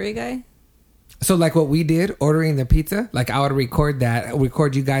pizza delivery guy? So like what we did, ordering the pizza, like I would record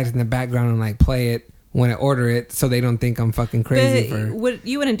you guys in the background and like play it when I order it so they don't think I'm fucking crazy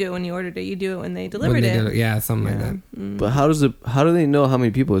You wouldn't do it when you ordered it. You do it when they delivered it. Yeah, something like that. But how do they know how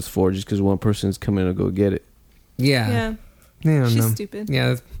many people it's for just because one person's coming to go get it? Yeah. Yeah. They don't She's know. stupid.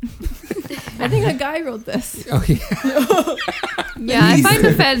 Yeah. I think a guy wrote this. Oh yeah. Yeah, I find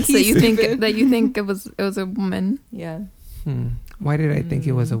offense that you stupid. think it was a woman. Yeah. Why did I think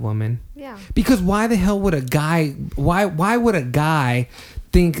it was a woman? Yeah. Because why the hell would a guy? Why would a guy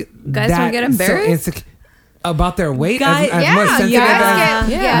think Guys that don't get embarrassed about their weight? Guy- as much sensitive as,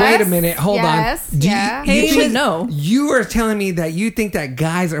 yes, wait a minute, hold on. Hey, you should know. You are telling me that you think that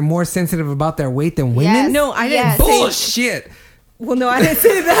guys are more sensitive about their weight than women? No, I didn't say Bullshit. Well, no, I didn't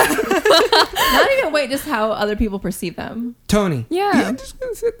say that. Not even weight, just how other people perceive them. Tony. Yeah. I'm just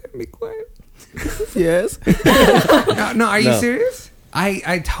gonna sit there and be quiet. Yes. No, are you No. serious?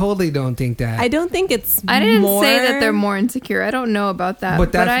 I totally don't think that. I don't think it's I didn't more... say that they're more insecure. I don't know about that.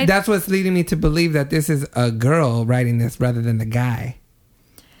 But that's what's leading me to believe that this is a girl writing this rather than the guy.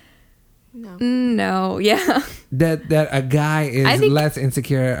 No, yeah. That a guy is think- less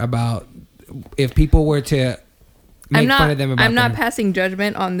insecure about if people were to make fun of them about I'm not them. passing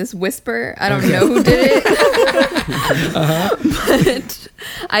judgment on this whisper. I don't know who did it. But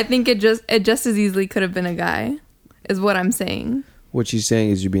I think it just as easily could have been a guy, is what I'm saying. What she's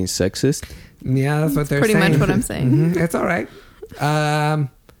saying is you're being sexist? Yeah, that's what they're Pretty saying. much what I'm saying. It's all right.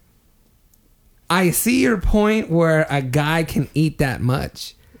 I see your point where a guy can eat that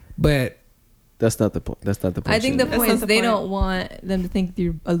much, but That's not the point. That's not the point. I think the That's point not is the they point. don't want them to think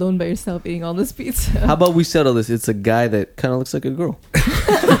you're alone by yourself eating all this pizza. How about we settle this? It's a guy that kind of looks like a girl.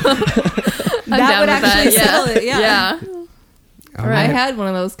 That would actually settle it, yeah. all I right. had one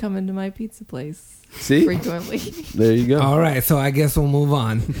of those come into my pizza place See? frequently. There you go. All right, so I guess we'll move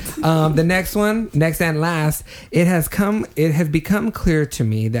on. The next and last, it has become clear to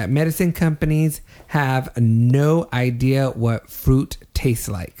me that medicine companies have no idea what fruit tastes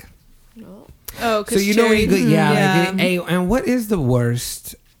like. Oh, So you know when you go, yeah. like, hey, and what is the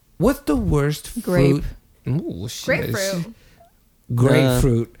worst? What's the worst Grape. fruit? Ooh, shit. Grapefruit.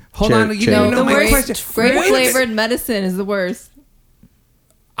 Grapefruit. Hold cherry- on, you cherry. don't No, know the my worst question. grape Wait. flavored medicine is the worst.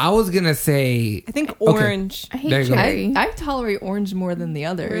 I was gonna say I think orange. I hate There you go. cherry. I tolerate orange more than the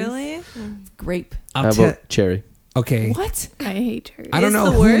others. Really? It's grape. How about cherry? Okay. What? I hate cherries. I don't It's know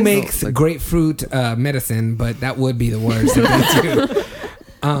the who worst. makes grapefruit medicine, but that would be the worst of the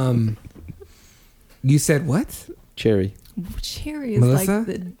two. You said what? Cherry. Cherry is Melissa? like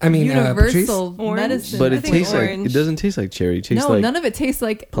the I mean, universal Orange? medicine. But I it think tastes like orange. it doesn't taste like cherry. It tastes no, like none of it tastes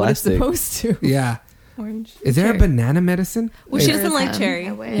like plastic. what it's supposed to. Yeah. Orange. Is there a banana medicine? Well, she Wait, doesn't like Cherry. cherry.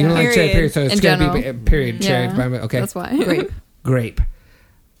 I wish. you don't like cherry, period. So it's In going to general. be period. Cherry. Yeah. Okay. That's why. Grape.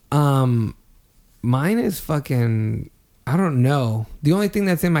 Mine is fucking. I don't know. The only thing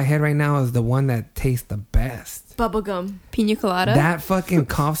that's in my head right now is the one that tastes the best. Bubblegum. Pina colada. That fucking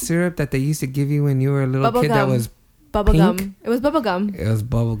cough syrup that they used to give you when you were a little kid. That Bubblegum. was Bubblegum. Pink? It was bubblegum. it was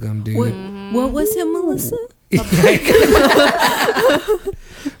bubblegum, dude. What was it, Melissa?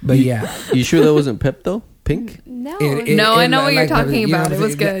 But yeah, You sure that wasn't Pepto? Pink? No. No, I know what you're talking you know about. what It I'm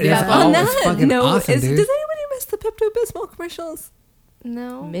was saying? good, Yeah, yeah. oh, On it's that fucking note, awesome, does dude. anybody miss the Pepto-Bismol commercials?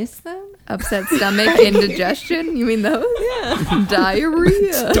 No. Miss them? Upset stomach, indigestion. You mean those? Yeah.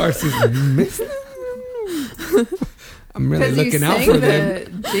 Diarrhea. Darcy's missing. I'm really Because you looking out sang for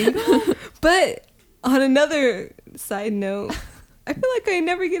them. the jingle? But on another side note, I feel like I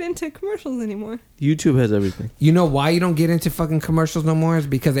never get into commercials anymore. YouTube has everything. You know why you don't get into fucking commercials no more? Is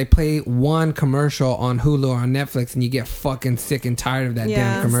because they play one commercial on Hulu or on Netflix and you get fucking sick and tired of that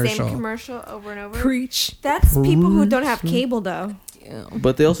Yeah. damn commercial. Same commercial over and over. Preach. That's people who don't have cable though.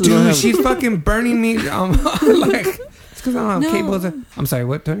 But they also don't Dude, have. she's fucking burning me. Like, it's because I don't have cable. I'm sorry,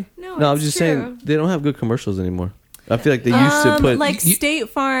 what, Tony? No, I'm just saying they don't have good commercials anymore. I feel like they used to put like State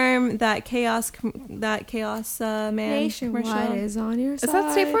Farm, that chaos man Nationwide commercial. is on your side. Is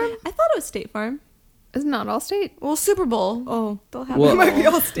that State Farm? I thought it was State Farm. It's not all state. Well, Super Bowl. Oh, They'll have Well, it might be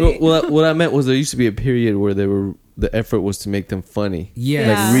all State. Well, what I meant was there used to be a period where the effort was to make them funny,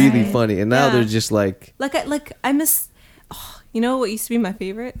 Yeah. like really Right. funny, and now Yeah. they're just like I miss. Oh, you know what used to be my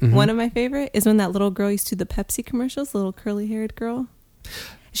favorite? Mm-hmm. One of my favorite is when that little girl used to do the Pepsi commercials. The little curly haired girl.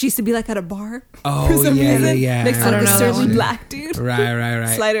 She used to be like at a bar. Oh, for some yeah, reason, yeah. next I to don't the know that surly one. black dude.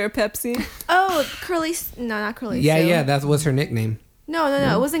 Right. Slider of Pepsi. Oh, Curly. No, not Curly. Yeah, Sue. yeah, that was her nickname. No.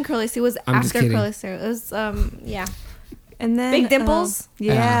 It wasn't Curly Sue. It was I'm just after kidding. Curly Sue. It was yeah. And then Big Dimples?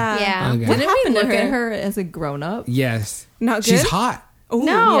 Yeah. Yeah. Okay. Didn't we happened to look at her? her as a grown up? Yes. Not She's good? hot. Ooh,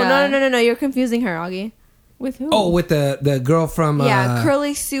 No, yeah. no. You're confusing her, Augie. With who? Oh, with the girl from Yeah,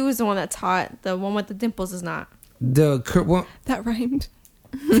 Curly Sue is the one that's hot. The one with the dimples is not. well, that rhymed.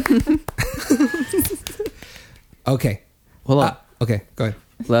 okay. hold on. Okay, go ahead.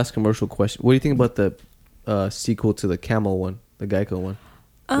 Last commercial question. What do you think about the sequel to the Camel one, the Geico one?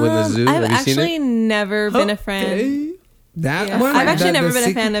 With the zoo? I've Have you seen actually it? never been a fan. That Yeah. one. I've actually never been a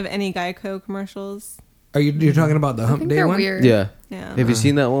sequel- fan of any Geico commercials. Are you're talking about the I Hump think Day they're one? weird. Yeah. Yeah. Have you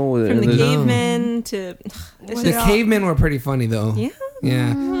seen that one? With From the there's- cavemen to it's The just- cavemen were pretty funny though. Yeah.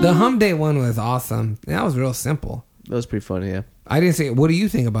 Yeah. The Hump Day one was awesome. That was real simple. That was pretty funny. Yeah. I didn't say. What do you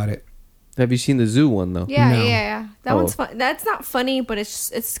think about it? Have you seen the zoo one though? Yeah, No. yeah. That Oh. one's fun. That's not funny, but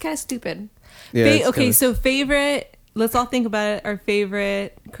it's kind of stupid. Yeah. it's Okay, kinda- so favorite. Let's all think about it. Our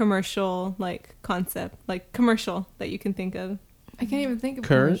favorite commercial, like concept, like commercial that you can think of. I can't even think of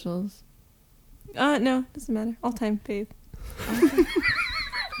Current? commercials. No, doesn't matter. All time fave.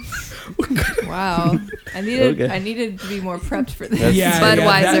 Wow. I needed Okay. I needed to be more prepped for this. That's-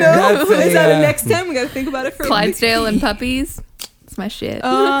 Budweiser. that's Is that a, a next time? We gotta think about it for a week. Clydesdale and puppies. It's my shit.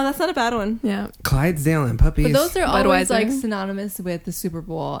 Oh, that's not a bad one. Yeah. Clydesdale and puppies. But those are always Budweiser. like synonymous with the Super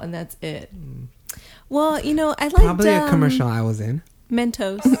Bowl, and that's it. Well, I like probably a commercial I was in.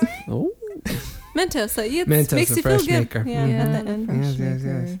 Mentos. Oh. Mentos. So it Mentos, makes the you feel fresh good. maker. Yeah, at the end.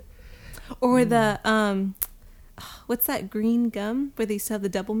 Yes. Or the what's that green gum where they used to have the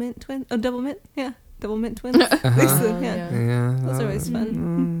double mint twin? Oh, double mint. Yeah, double mint twins. They used to- Yeah. Those are always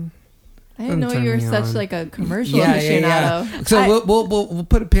fun. I didn't know you were Turn me such on. like a commercial Yeah. aficionado. So we'll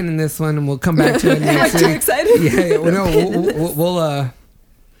put a pin in this one and we'll come back to it next Too week. excited. Yeah.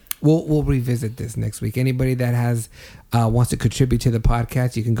 Well, we'll revisit this next week. Anybody that has wants to contribute to the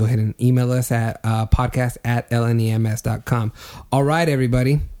podcast, you can go ahead and email us at podcast@lnems.com. All right,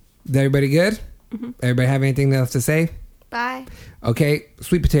 everybody. Is everybody good? Mm-hmm. Everybody have anything else to say? Bye. Okay.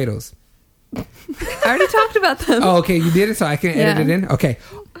 Sweet potatoes. I already talked about them. Oh, okay. You did it, so I can edit Yeah. it in. Okay.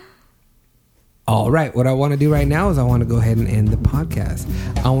 All right. What I want to do right now is I want to go ahead and end the podcast.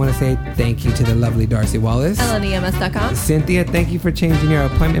 I want to say thank you to the lovely Darcy Wallace. LNEMS.com. Cynthia, thank you for changing your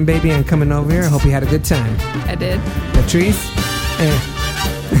appointment, baby, and coming over here. I hope you had a good time. I did. Patreece.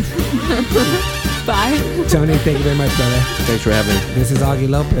 Bye. Tony, thank you very much, brother. Thanks for having me. This is Augie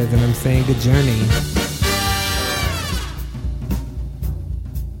Lopez, and I'm saying good journey.